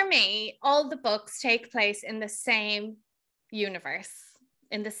 So for me, all the books take place in the same universe,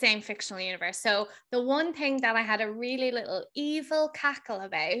 in the same fictional universe. So the one thing that I had a really little evil cackle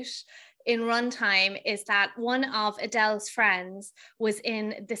about in Runtime is that one of Adele's friends was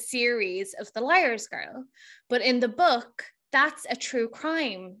in the series of The Liar's Girl. But in the book, that's a true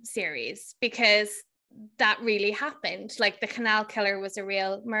crime series, because that really happened. Like the canal killer was a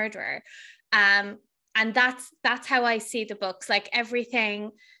real murderer. And that's how I see the books. Like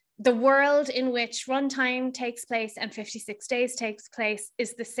everything, the world in which Runtime takes place and 56 Days takes place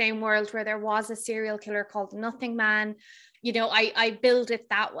is the same world where there was a serial killer called Nothing Man. I build it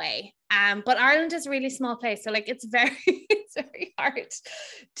that way. But Ireland is a really small place. So like it's very hard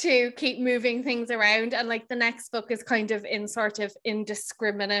to keep moving things around. And like the next book is kind of in sort of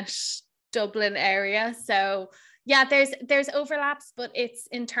indiscriminate Dublin area. So yeah, there's overlaps, but it's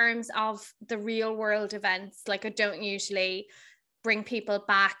in terms of the real world events. Like I don't usually bring people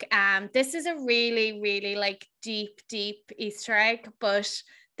back. This is a really, really like deep Easter egg, but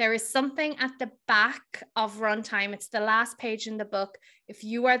there is something at the back of Runtime. It's the last page in the book. If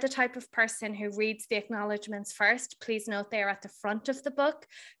you are the type of person who reads the acknowledgements first, please note they are at the front of the book,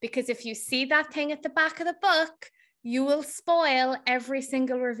 because if you see that thing at the back of the book, you will spoil every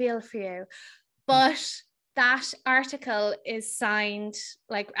single reveal for you. But that article is signed,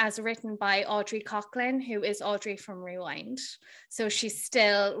 like as written by Audrey Coughlin, who is Audrey from Rewind. So she's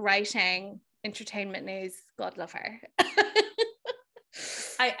still writing entertainment news. God love her.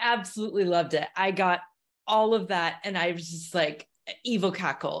 I absolutely loved it. I got all of that. And I was just like, evil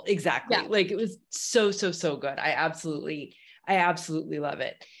cackle. Exactly. Yeah. Like it was so good. I absolutely love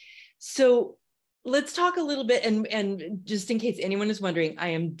it. So let's talk a little bit. And just in case anyone is wondering, I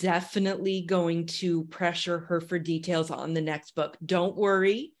am definitely going to pressure her for details on the next book. Don't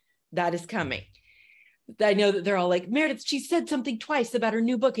worry, that is coming. I know that they're all like, Meredith, she said something twice about her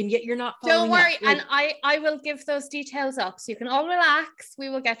new book, and yet you're not following Don't worry. up. Like, And I will give those details up, so you can all relax. We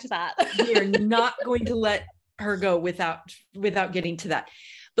will get to that. we are not going to let her go without getting to that.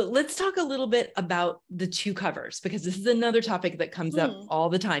 But let's talk a little bit about the two covers, because this is another topic that comes up all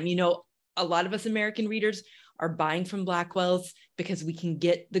the time. You know, a lot of us American readers are buying from Blackwell's because we can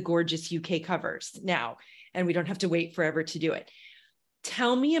get the gorgeous UK covers now, and we don't have to wait forever to do it.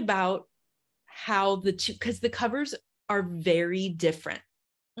 Tell me about how the two, because the covers are very different.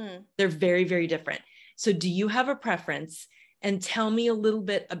 They're very, very different. So do you have a preference? And tell me a little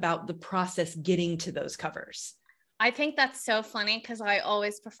bit about the process getting to those covers. I think that's so funny, because I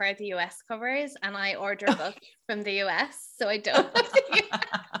always prefer the US covers, and I order books from the US, so I don't have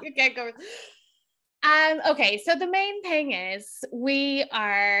the UK covers. Okay, so the main thing is we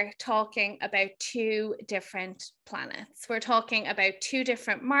are talking about two different planets. We're talking about two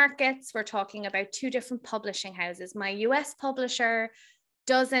different markets. We're talking about two different publishing houses. My US publisher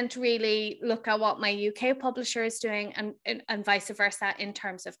doesn't really look at what my UK publisher is doing, and vice versa in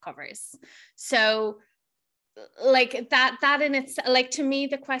terms of covers. So like that in its, like, to me,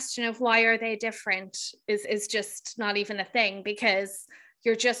 the question of why are they different is just not even a thing, because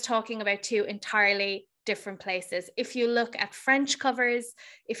you're just talking about two entirely different places. If you look at French covers,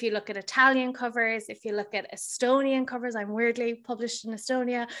 if you look at Italian covers, if you look at Estonian covers, I'm weirdly published in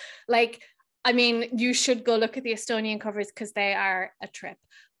Estonia. Like, I mean, you should go look at the Estonian covers, because they are a trip.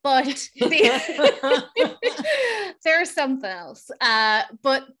 But there's something else.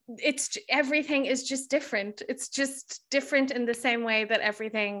 But it's, everything is just different. It's just different in the same way that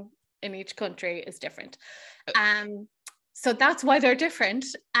everything in each country is different. So that's why they're different.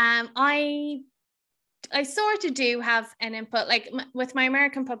 I sort of do have an input, like with my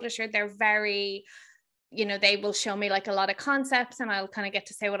American publisher, they're very, you know, they will show me like a lot of concepts, and I'll kind of get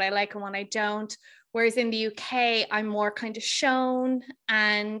to say what I like and what I don't. Whereas in the UK, I'm more kind of shown,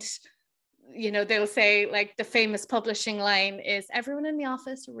 and, you know, they'll say, like, the famous publishing line is, everyone in the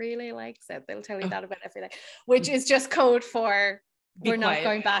office really likes it. They'll tell you that about everything, which is just code for we're not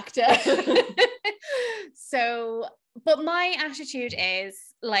going back to. So, but my attitude is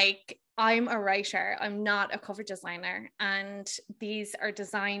like, I'm a writer, I'm not a cover designer, and these are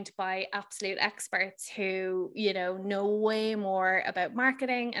designed by absolute experts who, you know way more about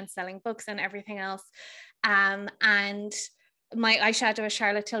marketing and selling books and everything else. And my eyeshadow is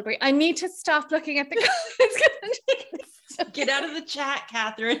Charlotte Tilbury. I need to stop looking at the comments. Get out of the chat,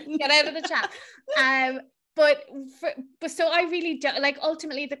 Catherine. Get out of the chat. But so I really don't, like,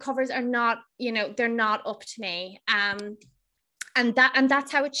 ultimately the covers are not, you know, they're not up to me. And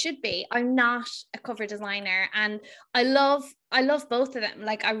that's how it should be. I'm not a cover designer, and I love both of them.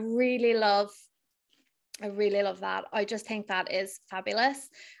 Like, I really love that. I just think that is fabulous.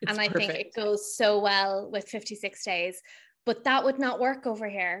 It's perfect. Think it goes so well with 56 Days, but that would not work over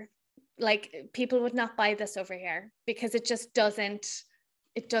here. Like, people would not buy this over here, because it just doesn't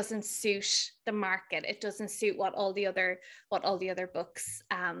suit the market. It doesn't suit what all the other books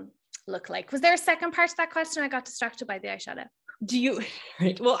look like. Was there a second part to that question? I got distracted by the eyeshadow. Do you,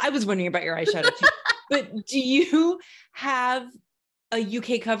 right? Well, I was wondering about your eyeshadow too, but do you have a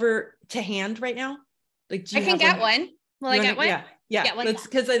UK cover to hand right now? Like, do you I can get one. Will I get one? Yeah. That's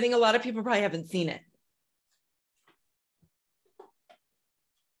because I think a lot of people probably haven't seen it.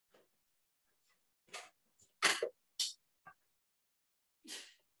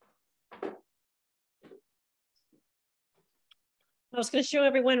 I was going to show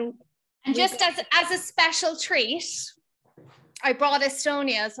everyone. And just as a special treat, I brought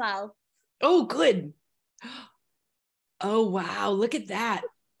Estonia as well. Oh, good. Oh, wow. Look at that.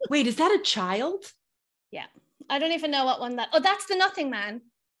 Wait, is that a child? Yeah. I don't even know what one that, oh, that's the Nothing Man.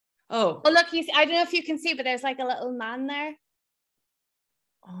 Oh. Oh, look, I don't know if you can see, but there's like a little man there.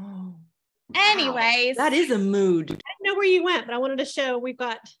 Oh. Anyways. Wow. That is a mood. I don't know where you went, but I wanted to show we've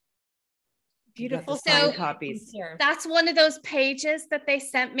got beautiful signed copies here. That's one of those pages that they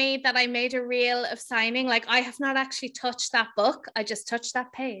sent me that I made a reel of signing. Like, I have not actually touched that book. I just touched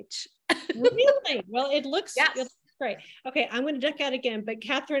that page. Really? Well, it looks, yes. It looks great. Okay, I'm going to duck out again. But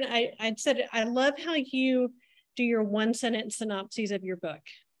Catherine, I said I love how you do your 1-sentence synopses of your book.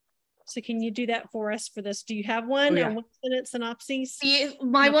 So can you do that for us for this? Do you have one? Oh, yeah. 1-sentence synopses?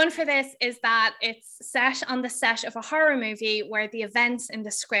 My one for this is that it's set on the set of a horror movie where the events in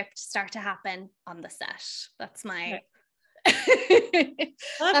the script start to happen on the set. That's my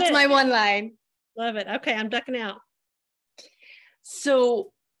that's my one line. Love it. Okay, I'm ducking out.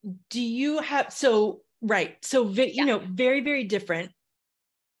 So do you have, right. So, you know, very, very different.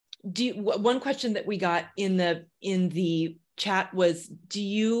 One question that we got in the chat was, do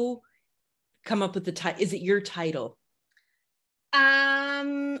you come up with the title? Is it your title?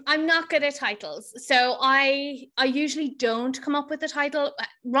 I'm not good at titles. So I usually don't come up with the title.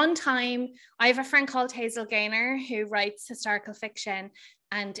 Runtime, I have a friend called Hazel Gaynor who writes historical fiction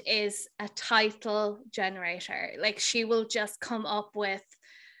and is a title generator. Like, she will just come up with,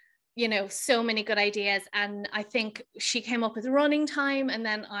 you know, so many good ideas. And I think she came up with running time, and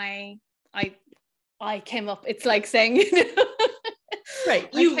then I came up, it's like saying, you know, right.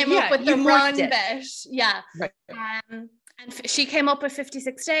 You came up with the run bit. Yeah. Right. And she came up with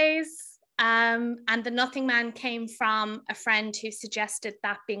 56 days. And the Nothing Man came from a friend who suggested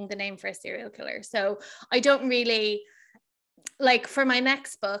that being the name for a serial killer. So I don't really, like, for my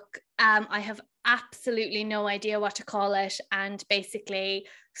next book, I have absolutely no idea what to call it. And basically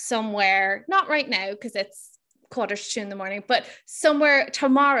somewhere, not right now, because it's 1:45 in the morning, but somewhere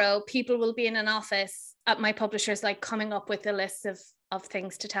tomorrow, people will be in an office at my publishers, like, coming up with a list of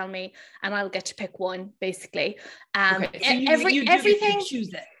things to tell me, and I'll get to pick one, basically. Okay. So everything, you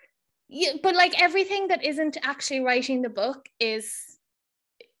choose it. Yeah, but like, everything that isn't actually writing the book is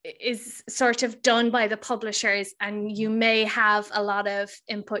sort of done by the publishers, and you may have a lot of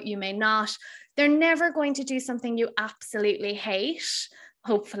input, you may not. They're never going to do something you absolutely hate,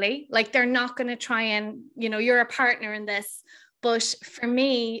 hopefully. Like, they're not going to try and, you know, you're a partner in this. But for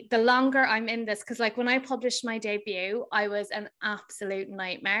me, the longer I'm in this, because like when I published my debut, I was an absolute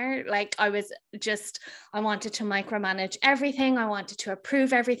nightmare. Like, I wanted to micromanage everything. I wanted to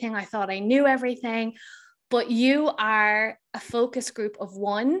approve everything. I thought I knew everything. But you are a focus group of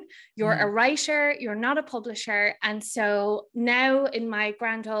one. You're a writer, you're not a publisher. And so now, in my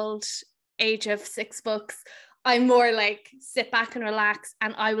grand old age of 6 books, I'm more like, sit back and relax,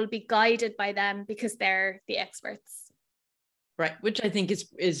 and I will be guided by them because they're the experts. Right, which I think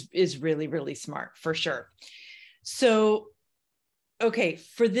is really, really smart, for sure. So, okay,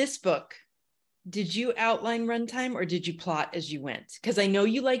 for this book, did you outline runtime or did you plot as you went? Because I know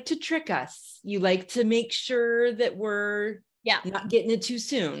you like to trick us. You like to make sure that we're not getting it too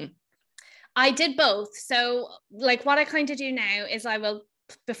soon. I did both. So, like, what I kind of do now is I will,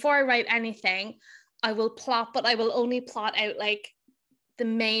 before I write anything, I will plot, but I will only plot out like the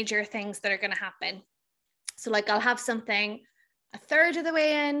major things that are going to happen. So like, I'll have something a third of the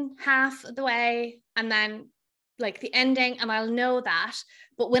way in, half of the way, and then like the ending, and I'll know that.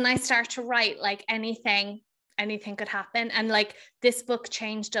 But when I start to write, like, anything could happen. And like, this book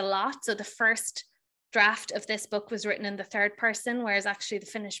changed a lot. So the first draft of this book was written in the third person, whereas actually the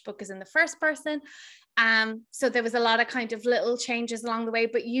finished book is in the first person. So there was a lot of kind of little changes along the way,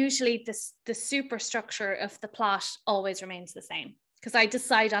 but usually the superstructure of the plot always remains the same, because I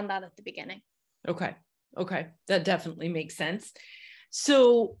decide on that at the beginning. Okay, that definitely makes sense.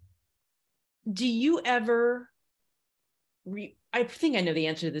 So do you ever I think I know the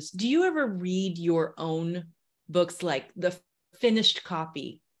answer to this. Do you ever read your own books, like the finished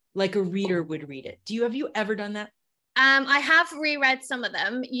copy, like a reader would read it? Have you ever done that? I have reread some of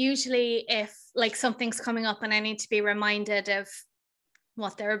them, usually if like something's coming up and I need to be reminded of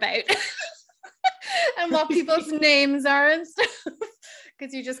what they're about and what people's names are and stuff,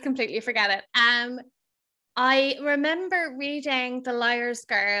 because you just completely forget it. I remember reading The Liar's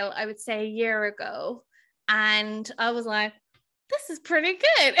Girl, I would say a year ago, and I was like, this is pretty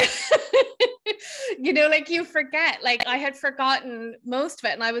good. You know, like, you forget, like, I had forgotten most of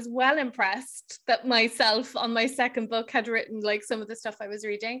it, and I was well impressed that myself on my second book had written like some of the stuff I was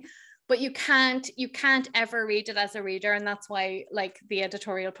reading. But you can't ever read it as a reader, and that's why like the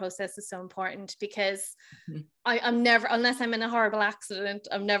editorial process is so important, because I'm never, unless I'm in a horrible accident,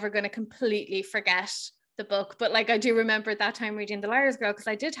 I'm never going to completely forget the book, but like I do remember that time reading The Liar's Girl because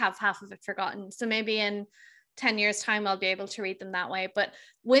I did have half of it forgotten. So maybe in 10 years time I'll be able to read them that way. But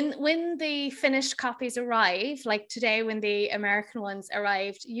when the finished copies arrive, like today when the American ones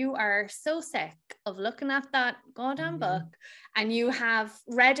arrived, you are so sick of looking at that goddamn book, and you have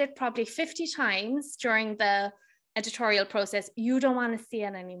read it probably 50 times during the editorial process. You don't want to see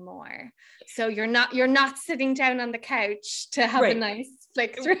it anymore, so you're not sitting down on the couch to have a nice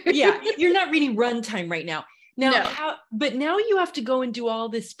flick through. Yeah, you're not reading Runtime right now. No. But now you have to go and do all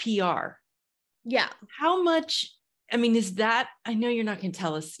this PR. Yeah. How much, I mean, is that, I know you're not going to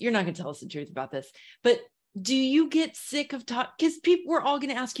tell us the truth about this, but do you get sick of because we're all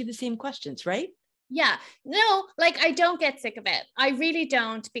going to ask you the same questions, right? Yeah, no, like I don't get sick of it. I really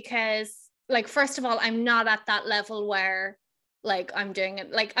don't, because like, first of all, I'm not at that level where like I'm doing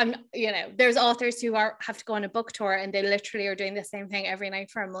it. Like I'm, there's authors who have to go on a book tour and they literally are doing the same thing every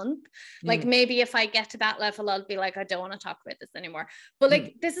night for a month. Like maybe if I get to that level, I'll be like, I don't want to talk about this anymore. But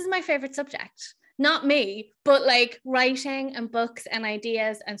like, this is my favorite subject. Not me, but like writing and books and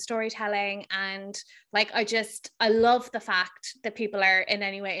ideas and storytelling. And like, I love the fact that people are in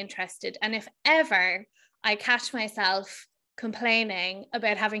any way interested. And if ever I catch myself complaining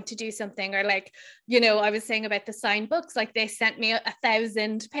about having to do something, or like, I was saying about the signed books, like they sent me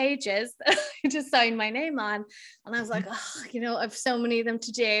 1,000 pages to sign my name on. And I was like, I've so many of them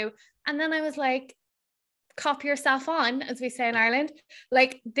to do. And then I was like, cop yourself on, as we say in Ireland.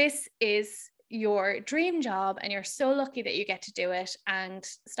 Like, this is your dream job and you're so lucky that you get to do it, and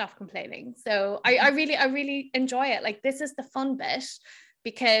stop complaining. So I really enjoy it. Like, this is the fun bit,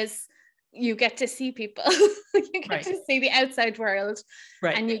 because you get to see people, you get to see the outside world,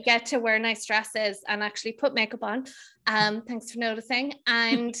 and you get to wear nice dresses and actually put makeup on. Thanks for noticing.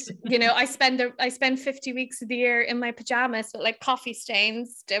 And I spend 50 weeks of the year in my pajamas with like coffee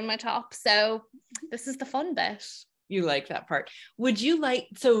stains down my top. So this is the fun bit. You like that part. Would you like,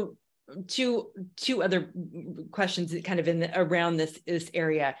 so two other questions that kind of around this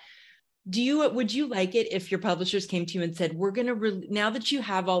area. Would you like it if your publishers came to you and said, we're going to, now that you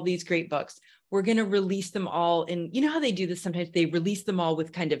have all these great books, we're going to release them all? And you know how they do this sometimes, they release them all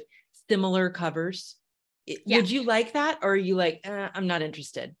with kind of similar covers. Would you like that? Or are you like, I'm not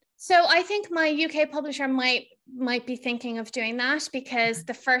interested? So I think my UK publisher might be thinking of doing that, because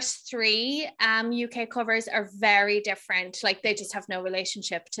the first 3 UK covers are very different. Like, they just have no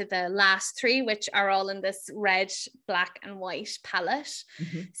relationship to the last 3, which are all in this red, black and white palette.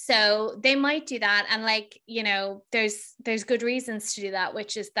 So they might do that. And like, there's good reasons to do that,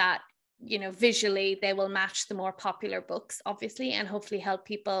 which is that, visually they will match the more popular books, obviously, and hopefully help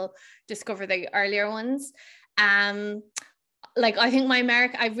people discover the earlier ones. Like, I think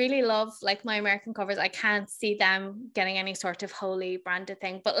I really love like my American covers. I can't see them getting any sort of wholly branded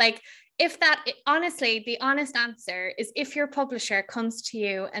thing. But like, honestly, the honest answer is, if your publisher comes to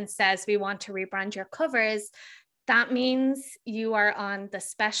you and says, we want to rebrand your covers, that means you are on the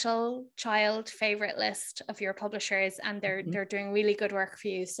special child favorite list of your publishers, and they're doing really good work for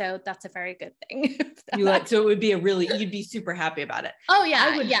you. So that's a very good thing. So it would be you'd be super happy about it. Oh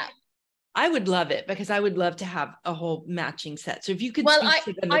yeah. I would love it, because I would love to have a whole matching set. So if you could speak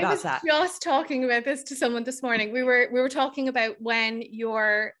to them about that. I was just talking about this to someone this morning. We were talking about when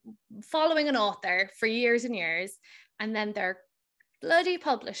you're following an author for years and years, and then their bloody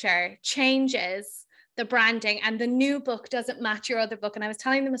publisher changes the branding and the new book doesn't match your other book. And I was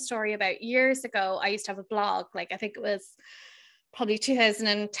telling them a story about years ago. I used to have a blog, like I think it was probably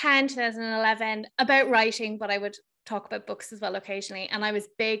 2010, 2011, about writing, but I would talk about books as well occasionally. And I was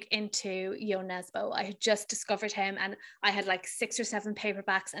big into Yo Nesbo. I had just discovered him, and I had like 6 or 7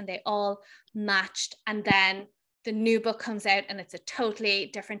 paperbacks and they all matched. And then the new book comes out and it's a totally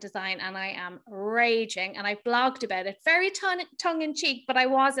different design, and I am raging. And I blogged about it, very tongue in cheek, but I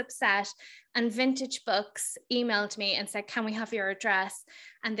was upset. And Vintage Books emailed me and said, can we have your address?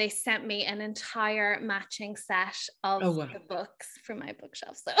 And they sent me an entire matching set of the books for my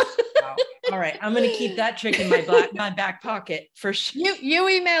bookshelf. So wow. All right, I'm going to keep that trick in my back pocket for sure. You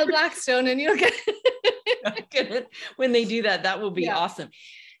email Blackstone and you'll get it. When they do that, that will be awesome.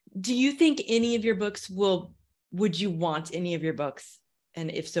 Do you think any of your books would you want any of your books, and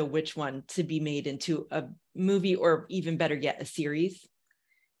if so, which one, to be made into a movie, or even better yet, a series?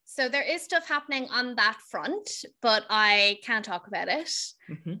 So there is stuff happening on that front, but I can't talk about it.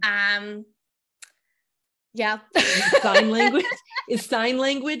 Yeah. Is sign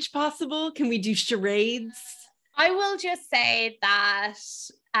language possible? Can we do charades? I will just say that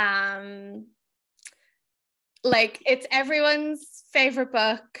like, it's everyone's favorite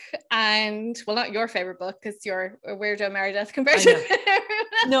book, and well, not your favorite book, because you're a weirdo, Meredith, compared to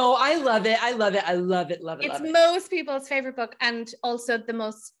everyone No, I love it. I love it. I love it. Love it. It's love it. most people's favorite book, and also the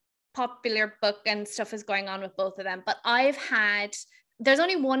most popular book, and stuff is going on with both of them. But there's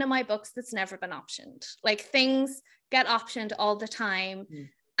only one of my books that's never been optioned. Like, things get optioned all the time.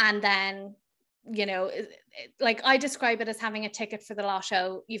 And then, you know, like, I describe it as having a ticket for the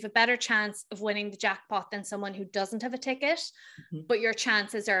lotto. You have a better chance of winning the jackpot than someone who doesn't have a ticket, but your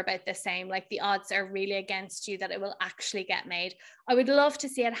chances are about the same. Like, the odds are really against you that it will actually get made. I would love to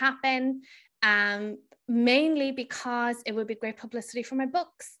see it happen, mainly because it would be great publicity for my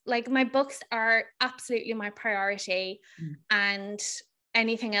books. Like, my books are absolutely my priority, and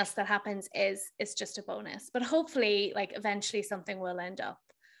anything else that happens is just a bonus. But hopefully, like, eventually something will end up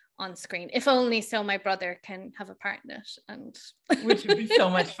on screen, if only so my brother can have a part in it, and which would be so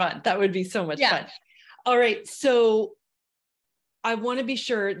much fun. That would be so much fun. All right, so I want to be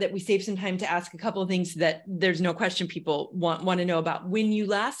sure that we save some time to ask a couple of things that there's no question people want to know about. When you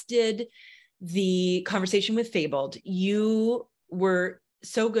last did the conversation with Fabled, you were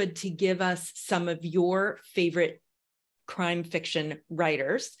so good to give us some of your favorite crime fiction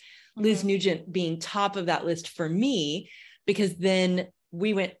writers, Liz Nugent being top of that list for me, because then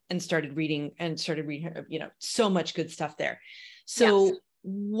we went and started reading her, you know, so much good stuff there. So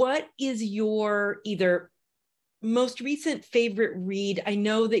what is your either most recent favorite read? I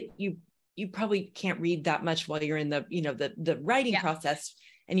know that you probably can't read that much while you're in the, you know, the writing process,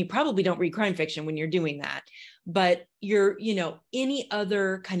 and you probably don't read crime fiction when you're doing that, but you're, you know, any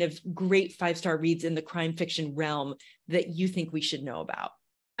other kind of great 5-star reads in the crime fiction realm that you think we should know about?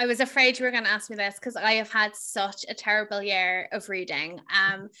 I was afraid you were going to ask me this, because I have had such a terrible year of reading,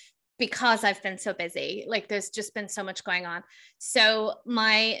 because I've been so busy. Like, there's just been so much going on. So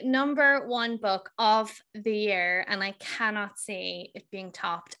my number one book of the year, and I cannot see it being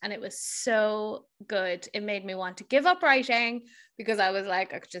topped, and it was so good, it made me want to give up writing, because I was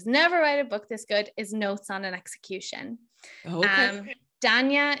like, I could just never write a book this good, is Notes on an Execution. Okay.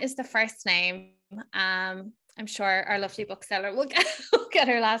 Danya is the first name. I'm sure our lovely bookseller will get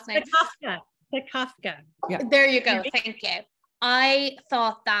her last name. The Kafka. Yeah. There you go. Thank you. I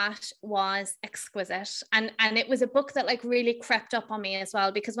thought that was exquisite. And it was a book that, like, really crept up on me as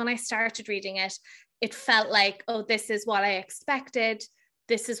well, because when I started reading it, it felt like, oh, this is what I expected.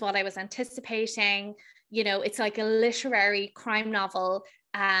 This is what I was anticipating. You know, it's like a literary crime novel.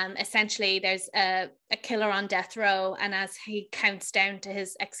 Essentially, there's a killer on death row, and as he counts down to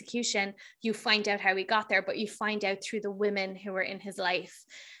his execution, you find out how he got there, but you find out through the women who were in his life.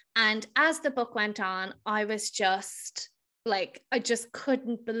 And as the book went on, I was just like, I just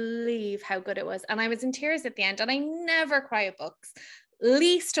couldn't believe how good it was, and I was in tears at the end. And I never cry at books,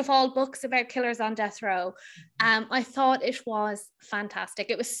 least of all books about killers on death row. I thought it was fantastic.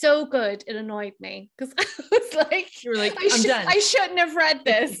 It was so good, it annoyed me, because I was like, you were like, I'm done. I shouldn't have read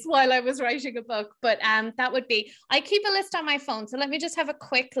this while I was writing a book. But that would be, I keep a list on my phone, so let me just have a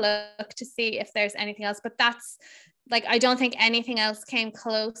quick look to see if there's anything else. But that's, like, I don't think anything else came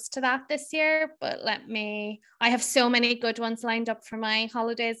close to that this year, but I have so many good ones lined up for my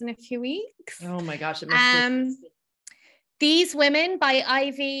holidays in a few weeks. Oh my gosh. It must be. These Women by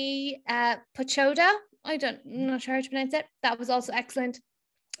Ivy Pochoda. I'm not sure how to pronounce it. That was also excellent.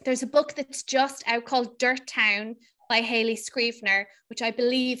 There's a book that's just out called Dirt Town by Hayley Scrivener, which I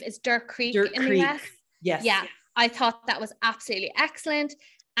believe is Dirt Creek in the US. Yes. Yeah, I thought that was absolutely excellent.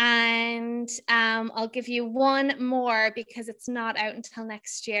 And I'll give you one more, because it's not out until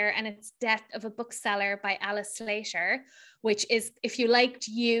next year, and it's Death of a Bookseller by Alice Slater, which is, if you liked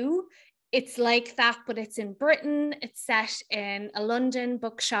You, it's like that, but it's in Britain. It's set in a London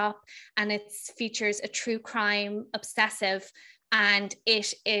bookshop, and it features a true crime obsessive, and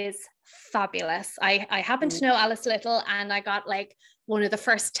it is fabulous. I happen to know Alice Little, and I got like one of the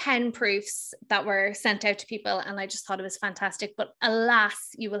first 10 proofs that were sent out to people, and I just thought it was fantastic. But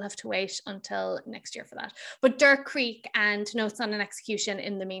alas, you will have to wait until next year for that. But Dirt Creek and Notes on an Execution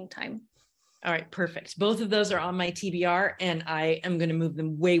in the meantime. All right, perfect. Both of those are on my TBR, and I am going to move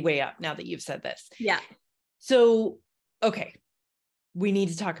them way, way up now that you've said this. Yeah. So, okay, we need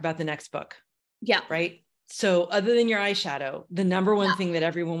to talk about the next book. Yeah. Right? So other than your eyeshadow, the number one thing that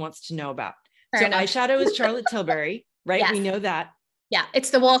everyone wants to know about. Fair enough. Eyeshadow is Charlotte Tilbury, right? Yes. We know that. Yeah, it's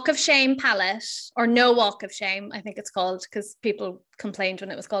the Walk of Shame palette, or No Walk of Shame, I think it's called, because people complained when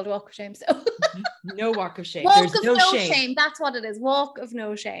it was called Walk of Shame. So No Walk of Shame. Walk There's of no shame. shame. That's what it is. Walk of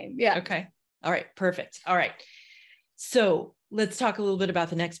No Shame. Yeah. Okay. All right. Perfect. All right. So let's talk a little bit about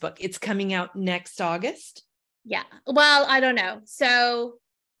the next book. It's coming out next August. Yeah. Well, I don't know. So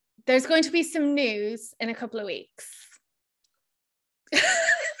there's going to be some news in a couple of weeks.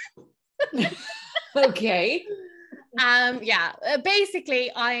 Okay. Yeah,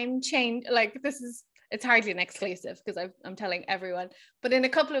 basically I'm changed, like it's hardly an exclusive because I'm telling everyone, but in a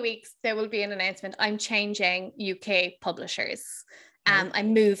couple of weeks there will be an announcement. I'm changing UK publishers.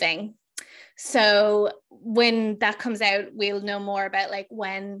 I'm moving. So when that comes out, we'll know more about like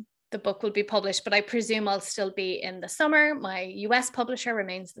when the book will be published, but I presume I'll still be in the summer. My US publisher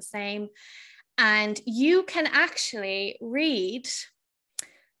remains the same. And you can actually read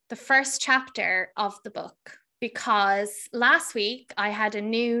the first chapter of the book, because last week I had a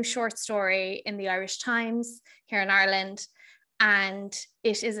new short story in the Irish Times here in Ireland, and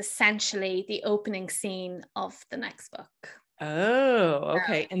it is essentially the opening scene of the next book. Oh,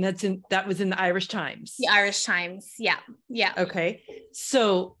 okay. And that was in the Irish Times. The Irish Times. Yeah. Yeah. Okay.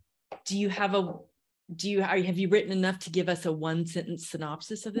 So have you written enough to give us a 1-sentence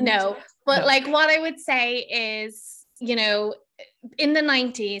synopsis of it? No, but like what I would say is, you know, in the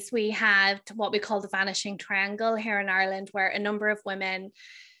 90s, we had what we call the vanishing triangle here in Ireland, where a number of women,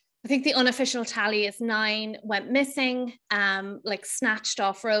 I think the unofficial tally is 9, went missing, like snatched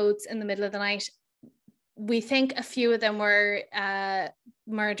off roads in the middle of the night. We think a few of them were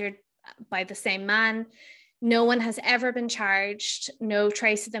murdered by the same man. No one has ever been charged. No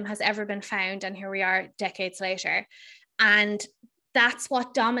trace of them has ever been found. And here we are decades later. And that's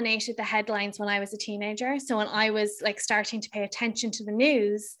what dominated the headlines when I was a teenager. So when I was like starting to pay attention to the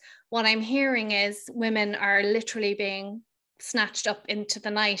news, what I'm hearing is women are literally being snatched up into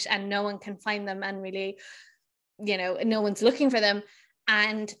the night and no one can find them, and really, you know, no one's looking for them.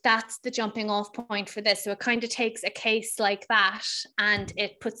 And that's the jumping off point for this. So it kind of takes a case like that and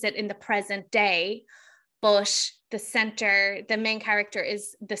it puts it in the present day. But the main character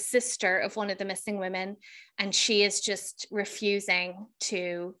is the sister of one of the missing women, and she is just refusing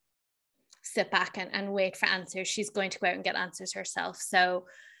to sit back and wait for answers. She's going to go out and get answers herself. So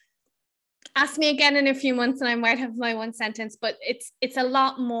ask me again in a few months and I might have my 1 sentence, but it's a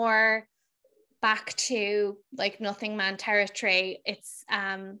lot more back to like Nothing Man territory. It's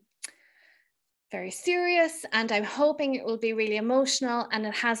very serious, and I'm hoping it will be really emotional, and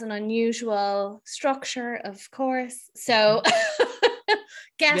it has an unusual structure, of course. So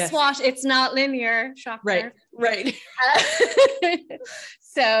guess what? It's not linear. Shocker. Right.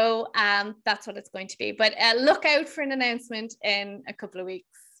 So that's what it's going to be. But look out for an announcement in a couple of weeks'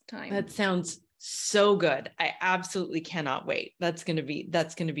 time. That sounds so good. I absolutely cannot wait. That's going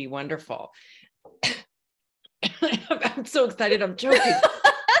to be wonderful. I'm so excited. I'm joking.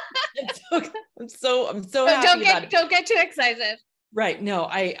 I'm so happy about it. Don't get too excited. Right. No,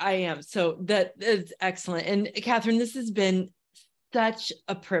 I am. So that is excellent. And Catherine, this has been such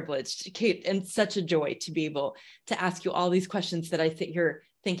a privilege, Kate, and such a joy to be able to ask you all these questions that I sit here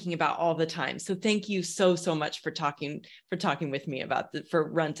thinking about all the time. So thank you so much for talking with me about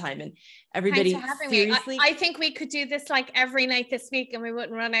for Runtime. And everybody, thanks for having seriously me. I think we could do this like every night this week and we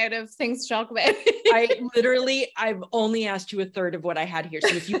wouldn't run out of things to talk about. I've only asked you a third of what I had here.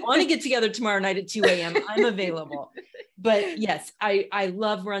 So if you want to get together tomorrow night at 2 a.m., I'm available. But yes, I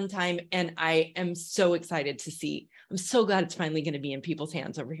love Runtime, and I am so excited to see. I'm so glad it's finally going to be in people's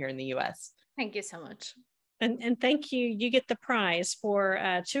hands over here in the US. Thank you so much. And thank you. You get the prize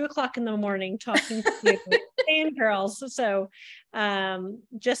for 2 o'clock in the morning talking to fangirls. So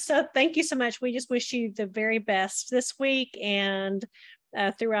thank you so much. We just wish you the very best this week and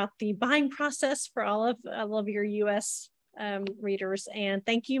throughout the buying process for all of your US readers. And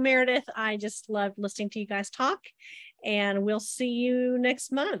thank you, Meredith. I just love listening to you guys talk, and we'll see you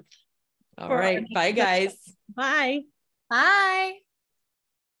next month. All right. Bye, guys. Bye. Bye.